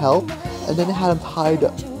signals came to help, and then they had him tied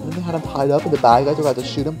up. And then they had him tied up, and the bad guys were about to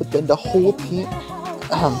shoot him. But then the whole team.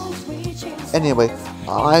 Anyway,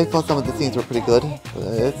 I thought some of the scenes were pretty good.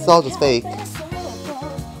 It's all just fake. I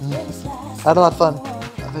had a lot of fun.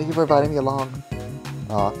 Thank you for inviting me along.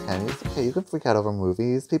 Aw, Kenny, it's okay. You can freak out over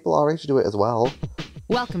movies. People already should do it as well.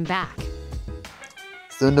 Welcome back.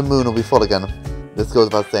 Soon the moon will be full again. This goes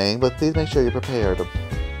without saying, but please make sure you're prepared.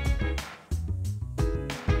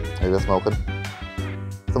 Are you smoking?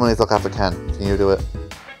 Someone needs to look after Ken. Can you do it?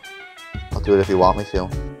 I'll do it if you want me to.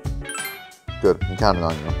 Good, I'm counting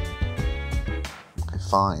on you. Okay,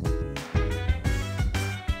 fine.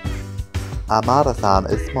 Amada-san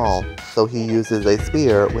is small, so he uses a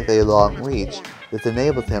spear with a long reach. This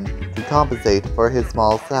enables him to compensate for his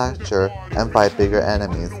small stature and fight bigger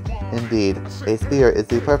enemies. Indeed, a spear is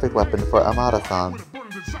the perfect weapon for Amada-san.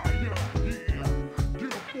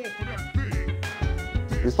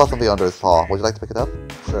 He's possibly under his paw. Would you like to pick it up?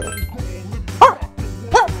 Sure.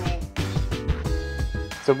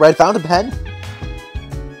 So Red found a pen?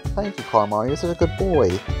 Thank you, Carmar. You're such a good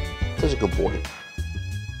boy. Such a good boy.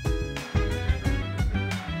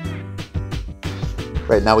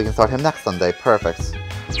 Right, now we can start him next Sunday. Perfect.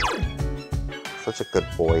 Such a good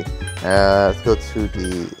boy. Let's go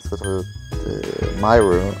to my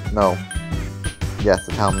room. No. Yes,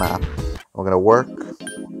 the town map. We're gonna work.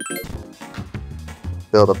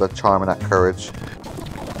 Build up that charm and that courage.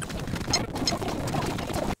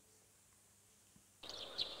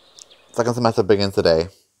 Second semester begins today.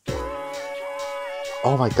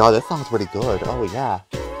 Oh my god, this song's pretty good. Oh yeah.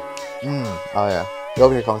 Oh yeah. Go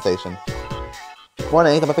over your conversation.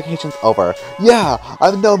 Morning, the vacation's over. Yeah!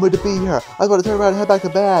 I'm in no mood to be here. I'm going to turn around and head back to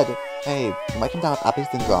bed. Hey, you might come down with Abby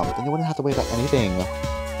syndrome, then you wouldn't have to worry about anything.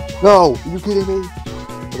 No! Are you kidding me?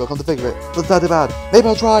 Well, come to think of it, that's not too bad. Maybe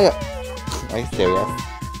I'll try it. Are you serious?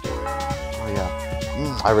 Oh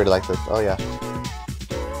yeah. I really like this. Oh yeah.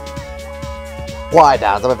 Quiet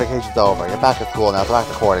down, summer vacation's over. You're back at school now, so act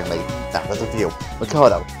accordingly. Now, let's review.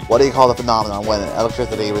 Makoto, what do you call the phenomenon when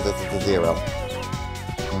electricity resistance is 0?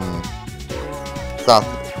 Stop.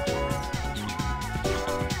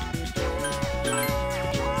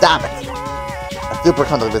 Damn it! A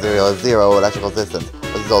superconductor material has 0 electrical resistance.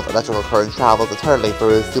 As a result, electrical current travels eternally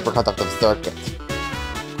through a superconductive circuit.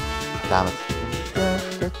 Damn it.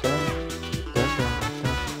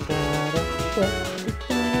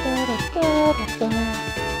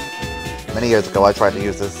 Many years ago, I tried to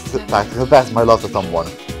use this fact to confess my love to someone.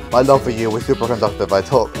 My love for you was superconductive. I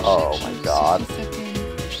told. Oh my god.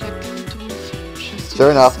 Sure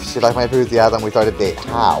enough, she liked my enthusiasm. We started dating.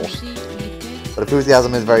 How? But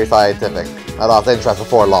enthusiasm is very scientific. I lost interest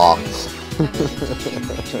before long.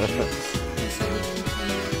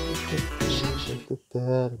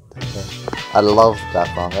 I loved that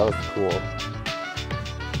song. That was cool.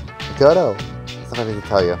 Makoto, something I need to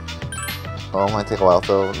tell you. Well, it might take a while,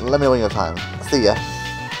 so let me know when you have time. See ya.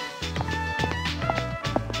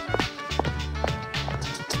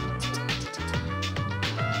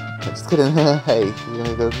 Just kidding. Hey, you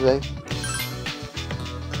gonna go today?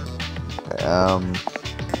 Okay,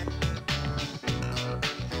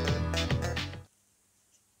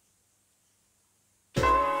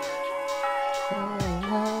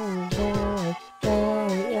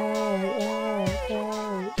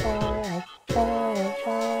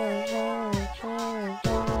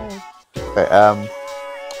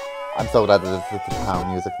 I'm so glad that this is the town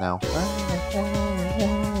music now.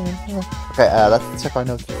 Okay, let's check our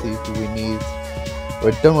notes to see who we need.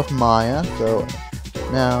 We're done with Maya, so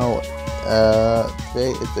now,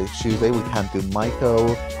 today is a Tuesday, we can't do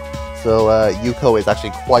Maiko. So, Yuko is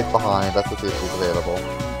actually quite behind, let's see if she's available.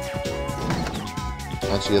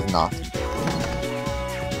 And she is not.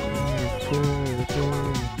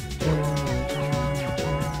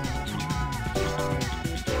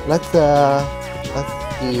 Let's do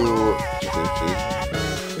Gucci.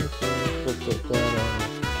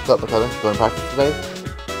 What's up, Makoto? Going to practice today?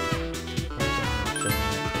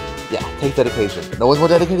 Yeah, take dedication. No one's more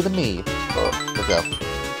dedicated than me. So, let's go.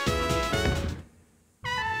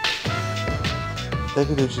 Thank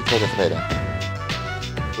you, Gucci, for participating. I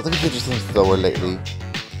think Gucci seems slower lately.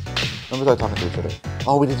 When we start talking to each other.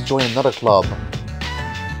 Oh, we need to join another club.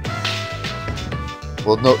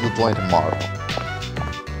 Well, no, we'll join tomorrow.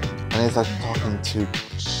 And it's like talking to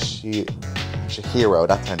Chihiro,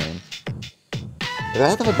 that's her name. If I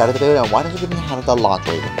have something better to do, then why don't you give me a hand at the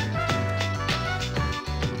laundry?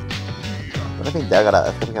 But I think they're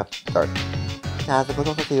gonna start. Yeah, so we'll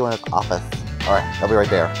also see you in his office. Alright, I'll be right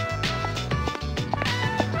there.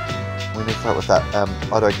 We need to start with that,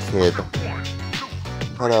 other kid.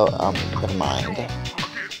 Hello, never mind.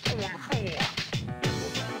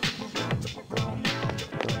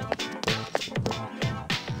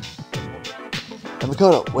 And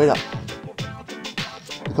Makoto, wait up.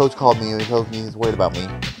 The coach called me and he told me he's worried about me.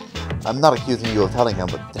 I'm not accusing you of telling him,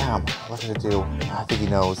 but damn, what should I do? I think he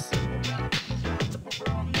knows.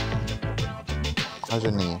 How's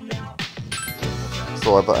your knee?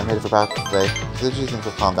 Sore, but I'm ready for practice today. Suzuki seems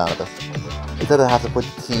to calm down a bit. He said I have to quit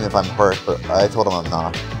the team if I'm hurt, but I told him I'm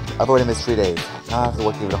not. I've already missed 3 days. Now I have to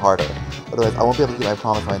work even harder. Otherwise, I won't be able to keep my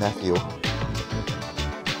promise to my nephew.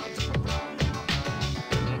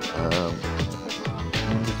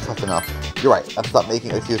 enough. You're right, I've stopped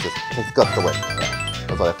making excuses. It takes guts to win. Yeah,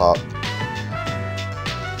 that's what I thought.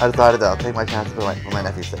 I decided that I'll take my chances for my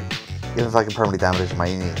nephew's sake, even if I can permanently damage my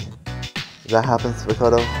knee. If that happens,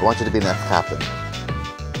 Makoto, I want you to be the next captain.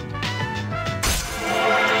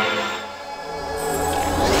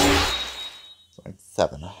 Like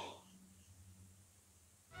 7.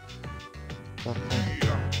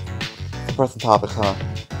 It's a personal topic, huh?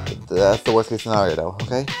 That's the worst case scenario though,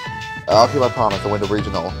 okay? I'll keep my promise and win the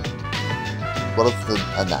regional. Well, it's the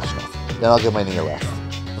nationals. Then I'll give my knee a rest.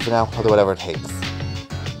 But for now, I'll do whatever it takes.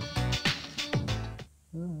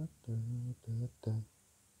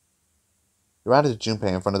 We ran into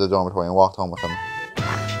Junpei in front of the dormitory and walked home with him.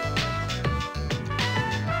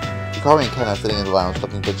 Hikari and Ken are sitting in the lounge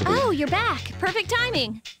looking fidgety. Oh, you're back. Perfect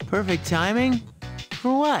timing. Perfect timing?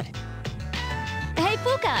 For what? Hey,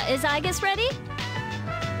 Fuka, is Igus ready?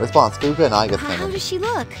 Response, Fuka and Igus came How in. does she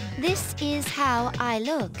look? This is how I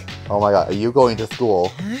look. Oh my god, are you going to school?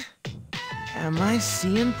 Huh? Am I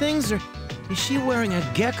seeing things, or is she wearing a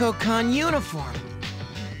Gecko-con uniform?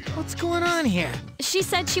 What's going on here? She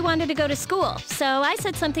said she wanted to go to school, so I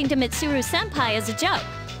said something to Mitsuru-senpai as a joke.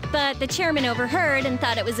 But the chairman overheard and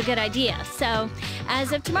thought it was a good idea, so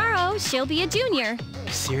as of tomorrow, she'll be a junior.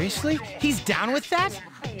 Seriously? He's down with that?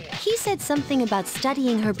 He said something about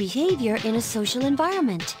studying her behavior in a social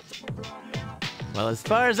environment. Well, as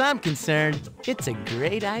far as I'm concerned, it's a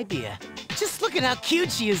great idea. Just look at how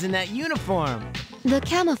cute she is in that uniform. The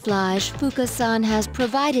camouflage Fuka-san has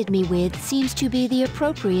provided me with seems to be the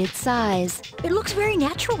appropriate size. It looks very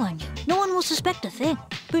natural on you. No one will suspect a thing.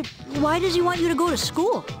 But why does he want you to go to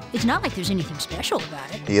school? It's not like there's anything special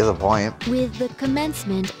about it. He has a point. With the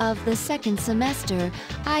commencement of the second semester,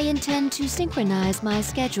 I intend to synchronize my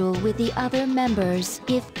schedule with the other members.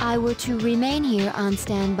 If I were to remain here on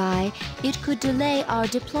standby, it could delay our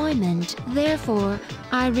deployment. Therefore,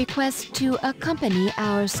 I request to accompany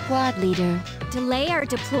our squad leader. Delay our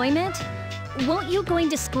deployment? Won't you going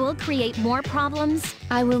to school create more problems?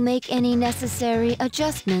 I will make any necessary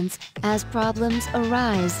adjustments as problems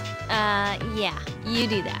arise. Yeah, you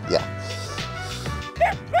do that. Yeah.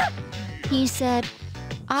 He said,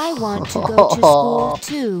 I want to go to school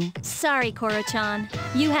too. Sorry, Koro-chan.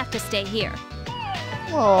 You have to stay here.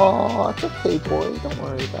 Oh, it's okay, boy. Don't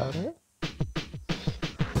worry about it.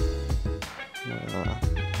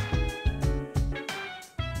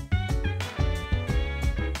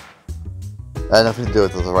 That had nothing to do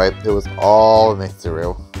with this, alright? It was all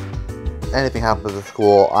Mitsuru. Anything happened to the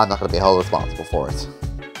school, I'm not going to be held responsible for it.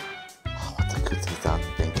 Oh, what's Akutsuki-san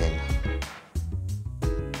thinking?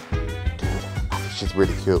 Dude, I think she's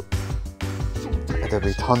really cute. And there'll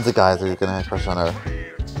be tons of guys that are going to have a crush on her.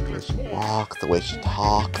 The way she walks, the way she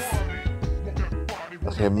talks.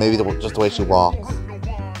 Okay, maybe just the way she walks.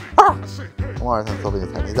 Morrison's holding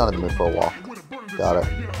his hand. He's not in the mood for a walk. Got it.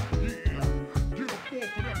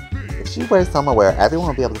 If she wears summer wear, everyone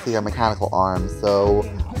will be able to see her mechanical arms, so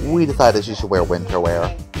we decided she should wear winter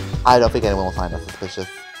wear. I don't think anyone will find us suspicious.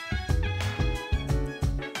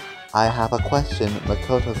 I have a question,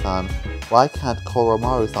 Makoto-san. Why can't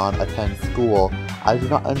Koromaru-san attend school? I do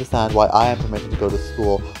not understand why I am permitted to go to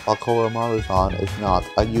school while Koromaru-san is not.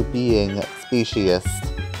 Are you being speciesist?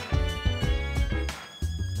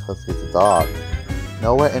 Because he's a dog.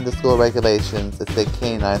 Nowhere in the school regulations it says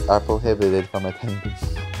canines are prohibited from attending.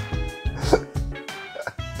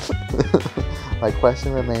 My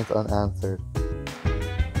question remains unanswered.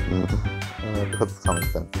 Because it's common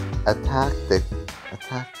sense. A tactic,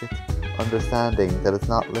 understanding that it's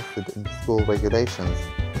not listed in the school regulations.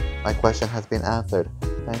 My question has been answered.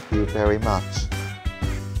 Thank you very much.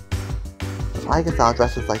 If Iga-san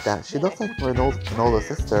dresses like that, she looks like Renola's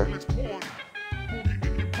sister.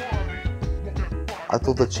 I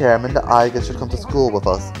told the chairman that Iga should come to school with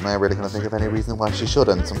us, and I really couldn't think of any reason why she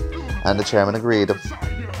shouldn't. And the chairman agreed.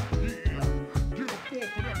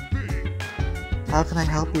 How can I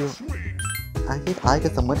help you? I gave Iga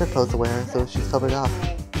some winter clothes to wear, so she's covered up.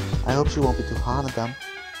 I hope she won't be too hot on them.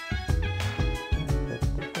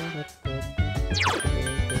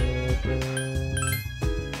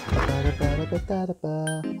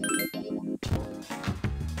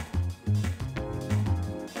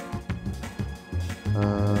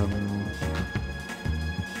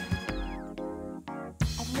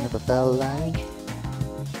 Never felt like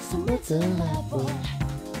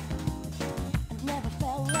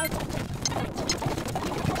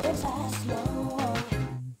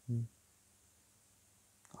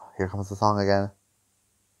Here comes the song again.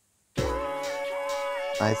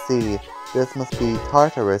 I see. This must be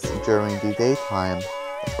Tartarus during the daytime.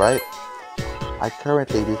 That's right. I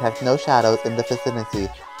currently detect no shadows in the vicinity.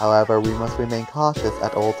 However, we must remain cautious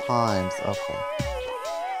at all times. Okay.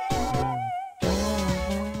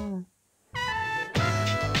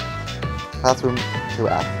 Classroom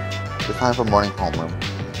 2F. It's time for morning homeroom.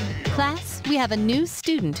 Class, we have a new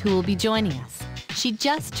student who will be joining us. She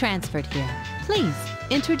just transferred here. Please,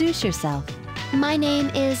 introduce yourself. My name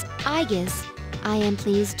is Aegis. I am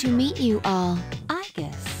pleased to meet you all.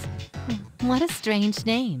 Aegis. What a strange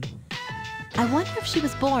name. I wonder if she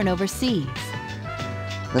was born overseas.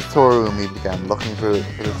 Miss Torumi began looking through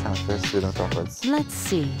the transfer student records. Let's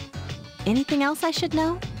see. Anything else I should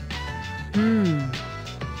know?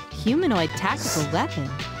 Humanoid tactical weapon.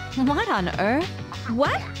 What on earth?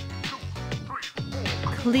 What?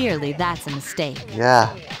 Clearly that's a mistake.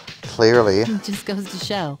 Yeah, clearly. It just goes to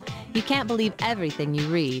show. You can't believe everything you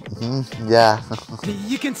read. Yeah.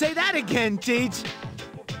 You can say that again, Teach.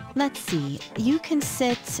 Let's see. You can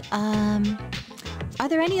sit, are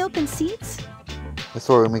there any open seats? Miss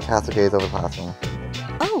Torumi cast her gaze over the classroom.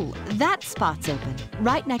 Oh, that spot's open.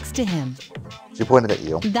 Right next to him. She pointed at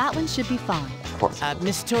you. That one should be fine. Of course.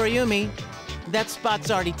 Miss Toriumi, that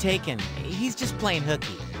spot's already taken. He's just playing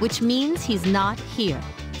hooky. Which means he's not here.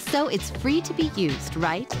 So it's free to be used,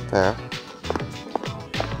 right? Fair.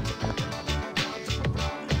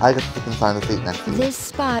 I guess you can find the seat next to you. This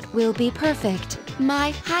spot will be perfect.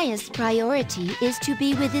 My highest priority is to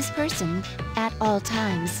be with this person at all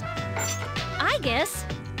times. I guess.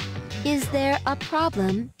 Is there a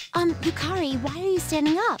problem? Yukari, why are you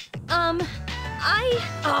standing up?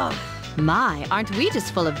 My, aren't we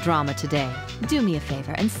just full of drama today? Do me a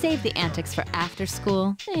favor and save the antics for after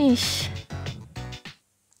school. Eesh.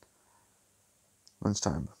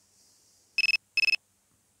 Lunchtime.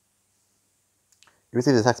 You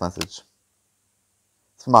received a text message.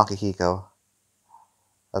 It's from Akihiko.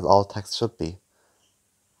 As all texts should be.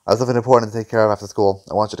 I have something important to take care of after school.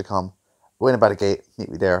 I want you to come. Waiting by the gate. Meet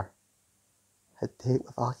me there. A date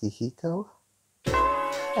with Akihiko?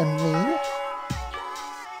 And me?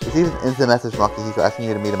 Received an instant message from Akihiko asking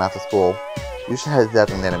you to meet him after school. You should head to the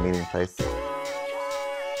designated meeting place. At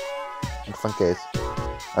the front gate.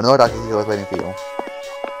 I know Akihiko is waiting for you.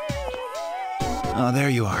 Oh, there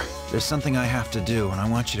you are. There's something I have to do, and I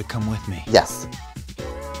want you to come with me. Yes.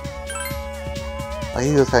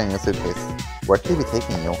 Akihiko's carrying a suitcase. Where could he be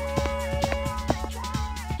taking you?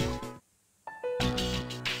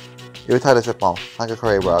 You retired a strip mall.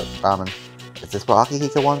 Nakakure ramen. Is this where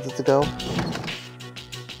Akihiko wanted to go?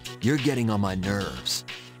 You're getting on my nerves.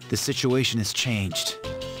 The situation has changed.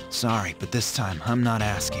 Sorry, but this time, I'm not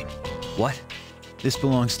asking. What? This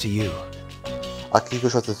belongs to you. Akihiko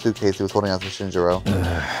shows the suitcase he was holding out to Shinjiro.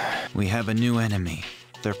 We have a new enemy.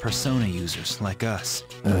 They're persona users, like us.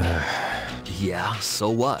 Yeah, so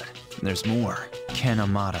what? There's more. Ken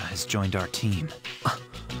Amada has joined our team.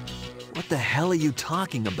 What the hell are you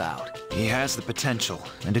talking about? He has the potential,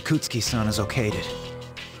 and Akutsuki-san has okayed it.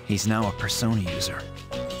 He's now a persona user.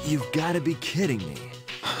 You've got to be kidding me.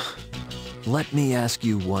 Let me ask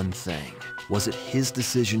you one thing. Was it his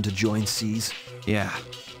decision to join SEAS? Yeah,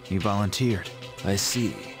 he volunteered. I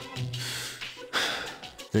see.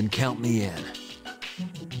 Then count me in.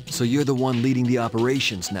 So you're the one leading the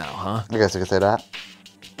operations now, huh? I guess you could say that.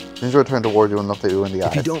 Shinjiro turned toward you and looked at you in the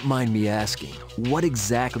eyes. If you don't mind me asking, what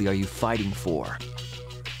exactly are you fighting for?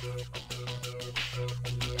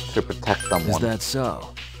 To protect someone. Is that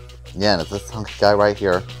so? Yeah, and it's this hunky guy right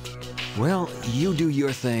here. Well, you do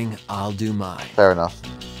your thing, I'll do mine. Fair enough.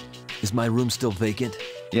 Is my room still vacant?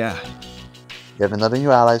 Yeah. You have another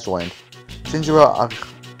new ally joined. Shinjiro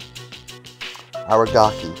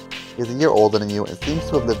Aragaki. He's a year older than you and seems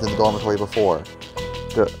to have lived in the dormitory before.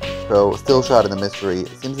 Though still shrouded in mystery,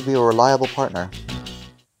 seems to be a reliable partner.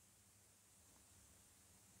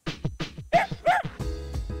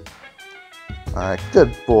 Alright,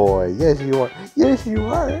 good boy. Yes, you are. Yes, you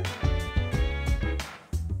are.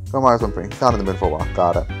 Gomaru's whimpering. He's down in the mood for a walk.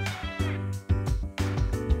 Got it.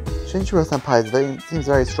 Shinjiro Senpai seems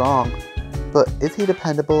very strong. But is he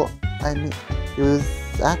dependable? I mean, he was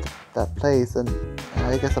at that place, and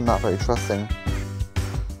I guess I'm not very trusting.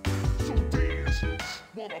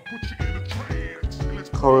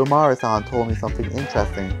 Korumaru-san told me something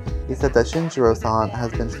interesting. He said that Shinjiro-san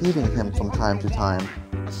has been feeding him from time to time.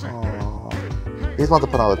 Aww. He just wants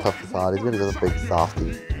to put on a tough facade. He's really just a big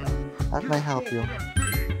softie. How can I help you?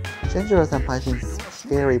 Shinjiro-senpai seems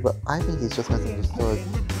scary, but I think he's just misunderstood.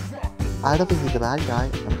 I don't think he's a bad guy.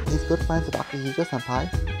 He's good friends with Akihiko-senpai.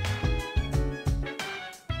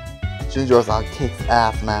 Shinjiro-san kicks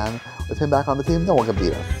ass, man. With him back on the team, no one can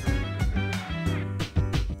beat us.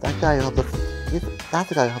 That guy who helped us, that's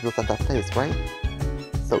the guy who helped us at that place, right?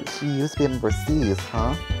 So he used to be a member C's,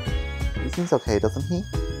 huh? He seems okay, doesn't he?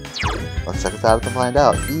 Let's check his status and find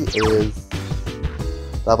out. He is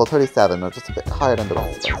level 37, or just a bit higher than the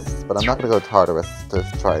rest of us. But I'm not going to go to Tartarus to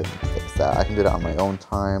try and fix that. I can do that on my own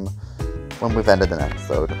time when we've ended an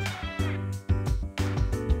episode.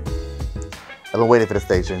 I've been waiting for this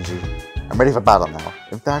day, Shinji. I'm ready for battle now.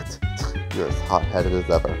 In fact, you're as hot-headed as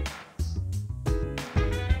ever.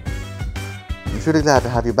 I'm truly glad to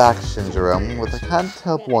have you back, Shinjiro, but I can't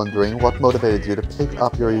help wondering what motivated you to pick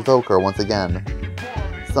up your evoker once again.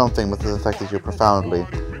 Something must have affected you profoundly.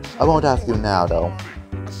 I won't ask you now, though.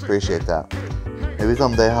 Appreciate that. Maybe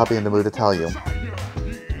someday I'll be in the mood to tell you.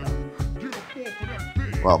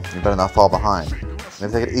 Well, you better not fall behind.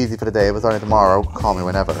 Maybe take it easy for the day. If it's only tomorrow, call me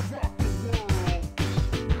whenever.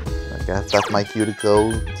 I guess that's my cue to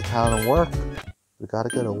go to town and work. We gotta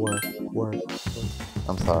go to work.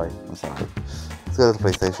 I'm sorry. Let's go to the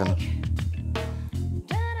PlayStation.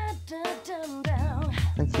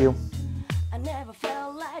 Thank you.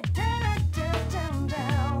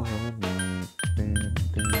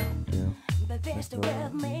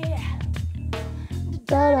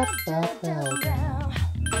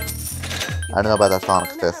 I don't know about that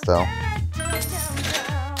Sonic Fist though.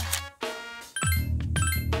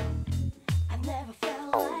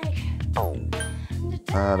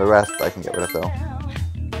 The rest I can get rid of though.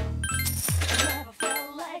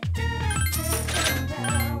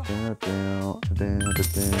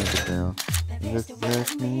 This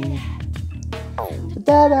is me.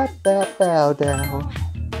 Bow down.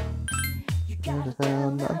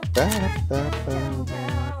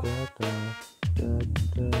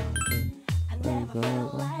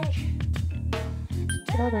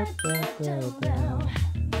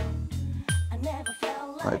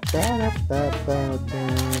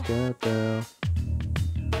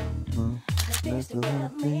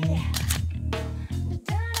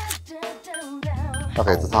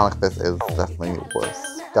 Okay, so Sonic Fist is definitely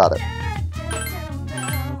worse. Got it.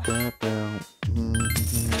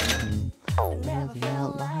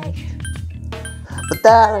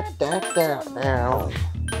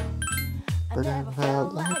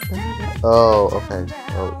 Oh, okay.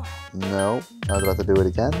 Oh, no. I was about to do it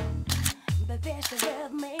again.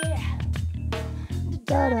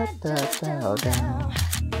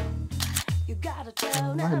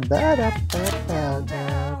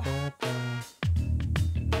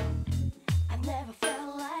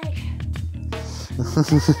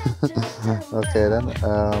 Okay then,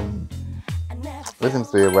 this seems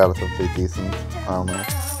to be a relatively decent armor.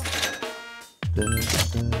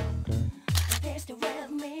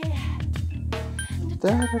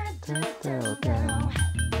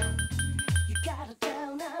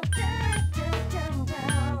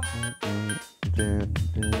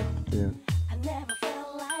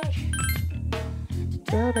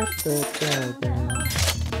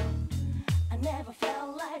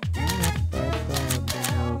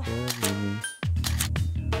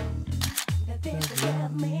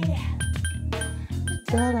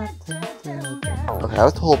 Okay, I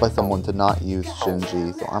was told by someone to not use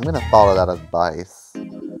Shinji, so I'm gonna follow that advice.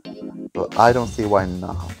 But I don't see why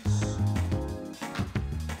not.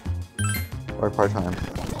 Or part-time.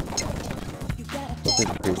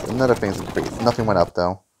 Another thing's increased. Nothing went up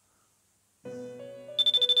though.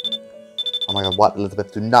 Oh my god, what,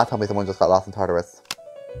 Elizabeth? Do not tell me someone just got lost in Tartarus.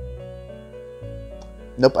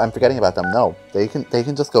 Nope, I'm forgetting about them. No, they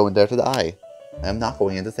can just go in there to die. I'm not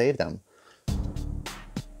going in to save them.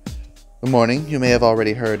 Good morning. You may have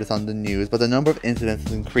already heard this on the news, but the number of incidents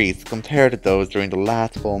has increased compared to those during the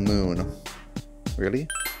last full moon. Really?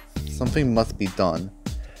 Something must be done.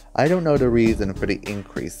 I don't know the reason for the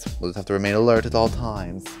increase. We'll just have to remain alert at all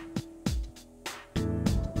times.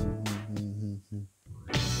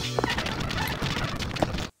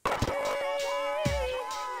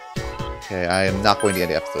 Okay, I am not going to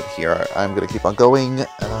end the episode here. I'm going to keep on going.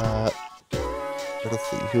 Let us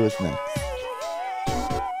see, who is next?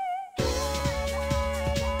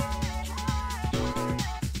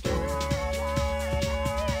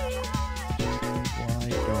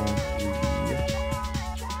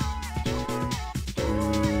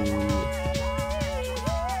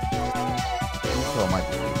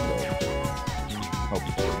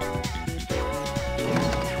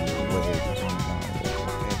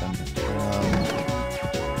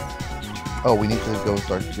 Oh, we need to go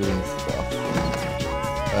start doing stuff.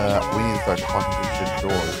 We need to start talking to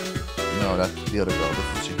Shidori. No, that's the other girl. This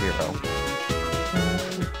is Chihiro.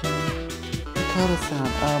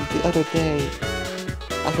 Mikado-san, the other day,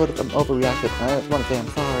 I thought I'm overreacted, and I want to say I'm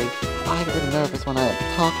sorry. I get really nervous when I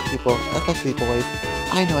talk to people, especially boys.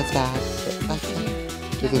 I know it's bad, but that's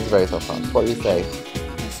it. She seems very self-conscious. What do you say?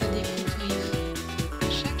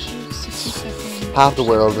 half the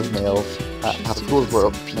world is male, half the school is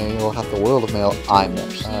male, half the world is male, I'm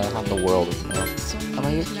half the world is male. Am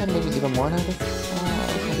I trying to make me even more nervous?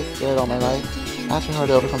 I'm kind of scared all my life. Asking her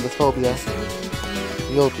to overcome this phobia.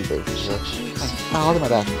 You'll be brave for sure. I'll do my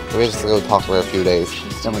best. We're just gonna go talk to her a few days,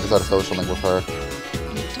 then we can start a social link with her.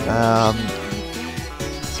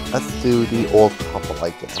 Let's do the old couple, I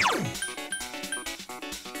guess.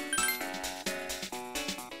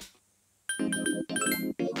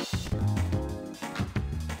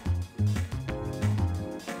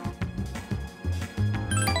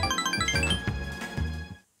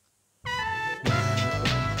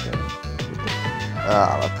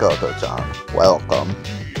 Makoto-chan, welcome.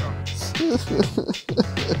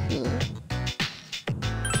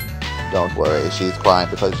 Don't worry, she's crying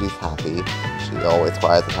because she's happy. She always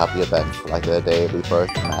cries at happy events, like the day we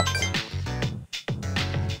first met.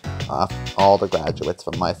 All the graduates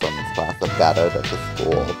from my son's class have gathered at the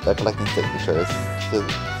school. They're collecting signatures to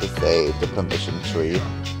save the permission tree.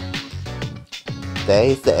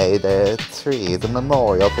 They say the tree is a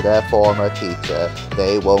memorial to their former teacher.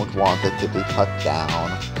 They won't want it to be cut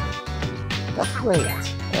down. That's great.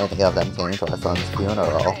 Many of them came to our son's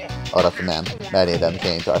funeral. Oh, that's the man. Many of them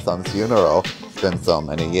came to our son's funeral. It's been so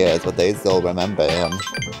many years, but they still remember him.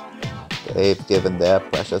 They've given their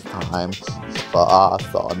precious time for our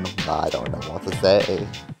son. I don't know what to say.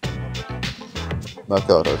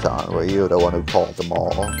 Makoto-chan, were you the one who called them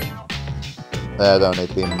all? I don't need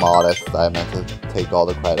to be modest. I meant to take all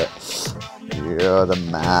the credit. You're the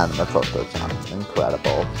man, Makoto-chan.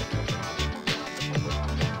 Incredible.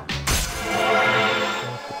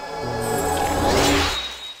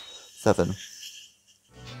 Seven.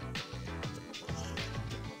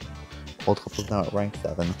 Old couple's now at rank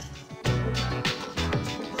 7.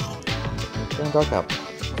 It's getting dark out.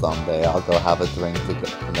 Someday I'll go have a drink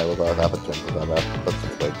together, and they will go have a drink together. But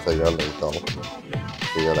just wait till you're legal.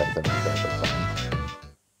 See you later, Makoto-chan.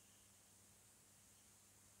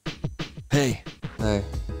 Hey. Hey.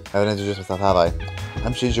 I haven't introduced myself, have I?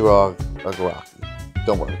 I'm Shinjiro Araki.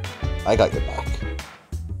 Don't worry. I got your back.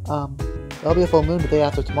 There'll be a full moon the day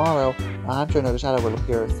after tomorrow. I'm sure another shadow will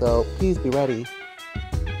appear, so please be ready.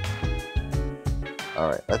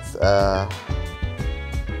 Alright, let's,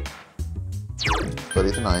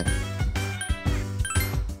 study tonight.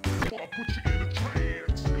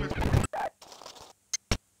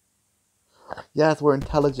 Yes, we're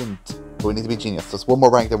intelligent. But we need to be genius. Just one more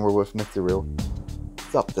rank than we're with Mitsuru.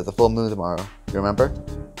 What's up? There's a full moon tomorrow. You remember?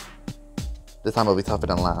 This time it'll be tougher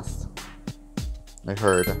than last. I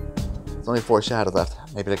heard. There's only 4 shadows left.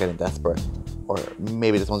 Maybe they're getting desperate. Or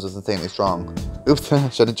maybe this one's just insanely strong.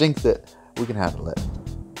 Oops, should've jinxed it. We can handle it.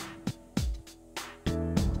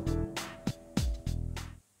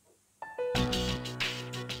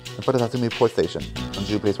 In front of Tatsumi Port Station, on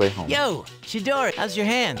Junpei's way home. Yo, Chidori, how's your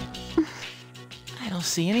hand? I don't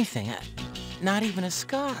see anything. Not even a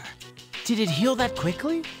scar. Did it heal that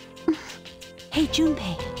quickly? Hey,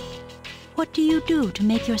 Junpei. What do you do to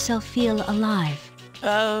make yourself feel alive?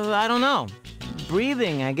 I don't know.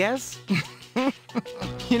 Breathing, I guess.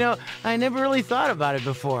 You know, I never really thought about it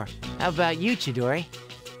before. How about you, Chidori?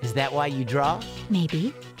 Is that why you draw?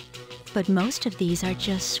 Maybe. But most of these are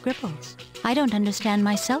just scribbles. I don't understand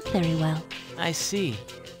myself very well. I see.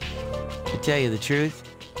 To tell you the truth,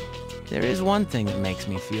 there is one thing that makes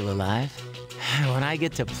me feel alive. When I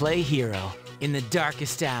get to play hero in the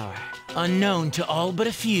darkest hour, unknown to all but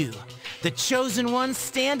a few, the chosen ones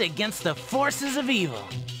stand against the forces of evil.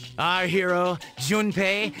 Our hero,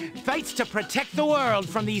 Junpei, fights to protect the world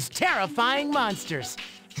from these terrifying monsters.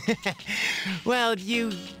 Well,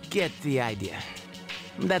 you get the idea.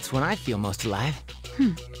 That's when I feel most alive.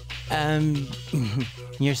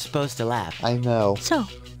 You're supposed to laugh. I know. So,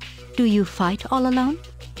 do you fight all alone?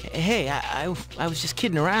 Hey, I was just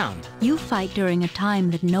kidding around. You fight during a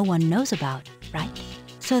time that no one knows about, right?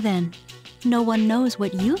 So then, no one knows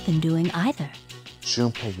what you've been doing either.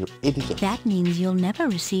 Junpei, you idiot. That means you'll never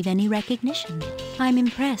receive any recognition. I'm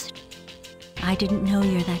impressed. I didn't know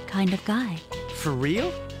you're that kind of guy. For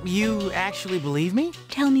real? You actually believe me?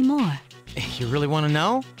 Tell me more. You really want to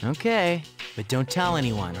know? Okay. But don't tell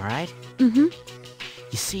anyone, all right? Mm-hmm.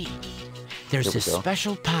 You see, there's this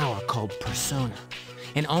special power called Persona.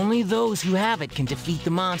 And only those who have it can defeat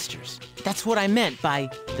the monsters. That's what I meant by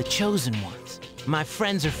the chosen ones. My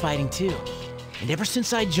friends are fighting too. And ever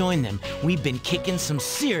since I joined them, we've been kicking some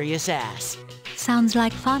serious ass. Sounds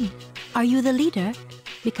like fun. Are you the leader?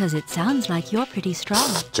 Because it sounds like you're pretty strong.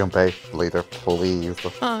 Junpei, leader, please.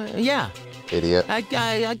 Yeah. Idiot. I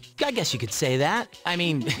guess you could say that. I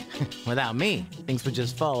mean, without me, things would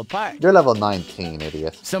just fall apart. You're level 19,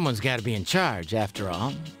 idiot. Someone's got to be in charge, after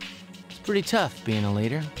all. pretty tough being a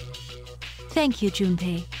leader. Thank you,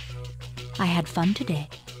 Junpei. I had fun today.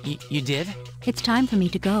 You did? It's time for me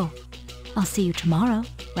to go. I'll see you tomorrow,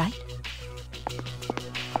 right?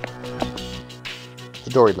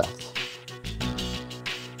 Dory left.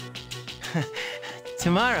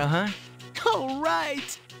 Tomorrow, huh? All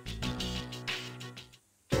right!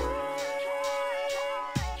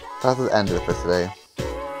 That's the end of it for today.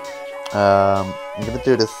 I'm gonna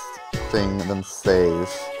do this thing and then save.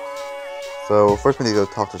 So first we need to go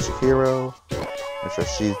talk to Chihiro. Make sure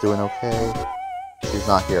she's doing okay. She's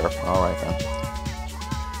not here. Alright then.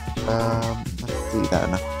 Let's see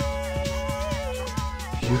then.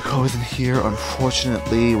 Yuko isn't here,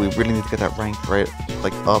 unfortunately. We really need to get that rank right,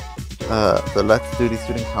 like, up. The Let's Do the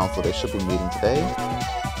Student Council, they should be meeting today.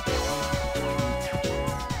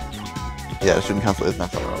 Yeah, the Student Council is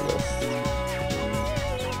next on our list.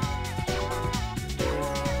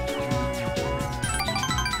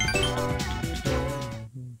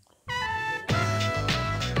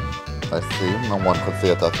 I see, no one could see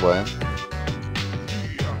it that way.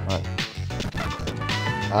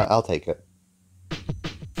 Alright. I'll take it.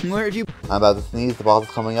 Where have you... I'm about to sneeze, the boss is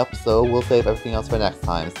coming up, so we'll save everything else for next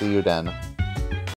time. See you then.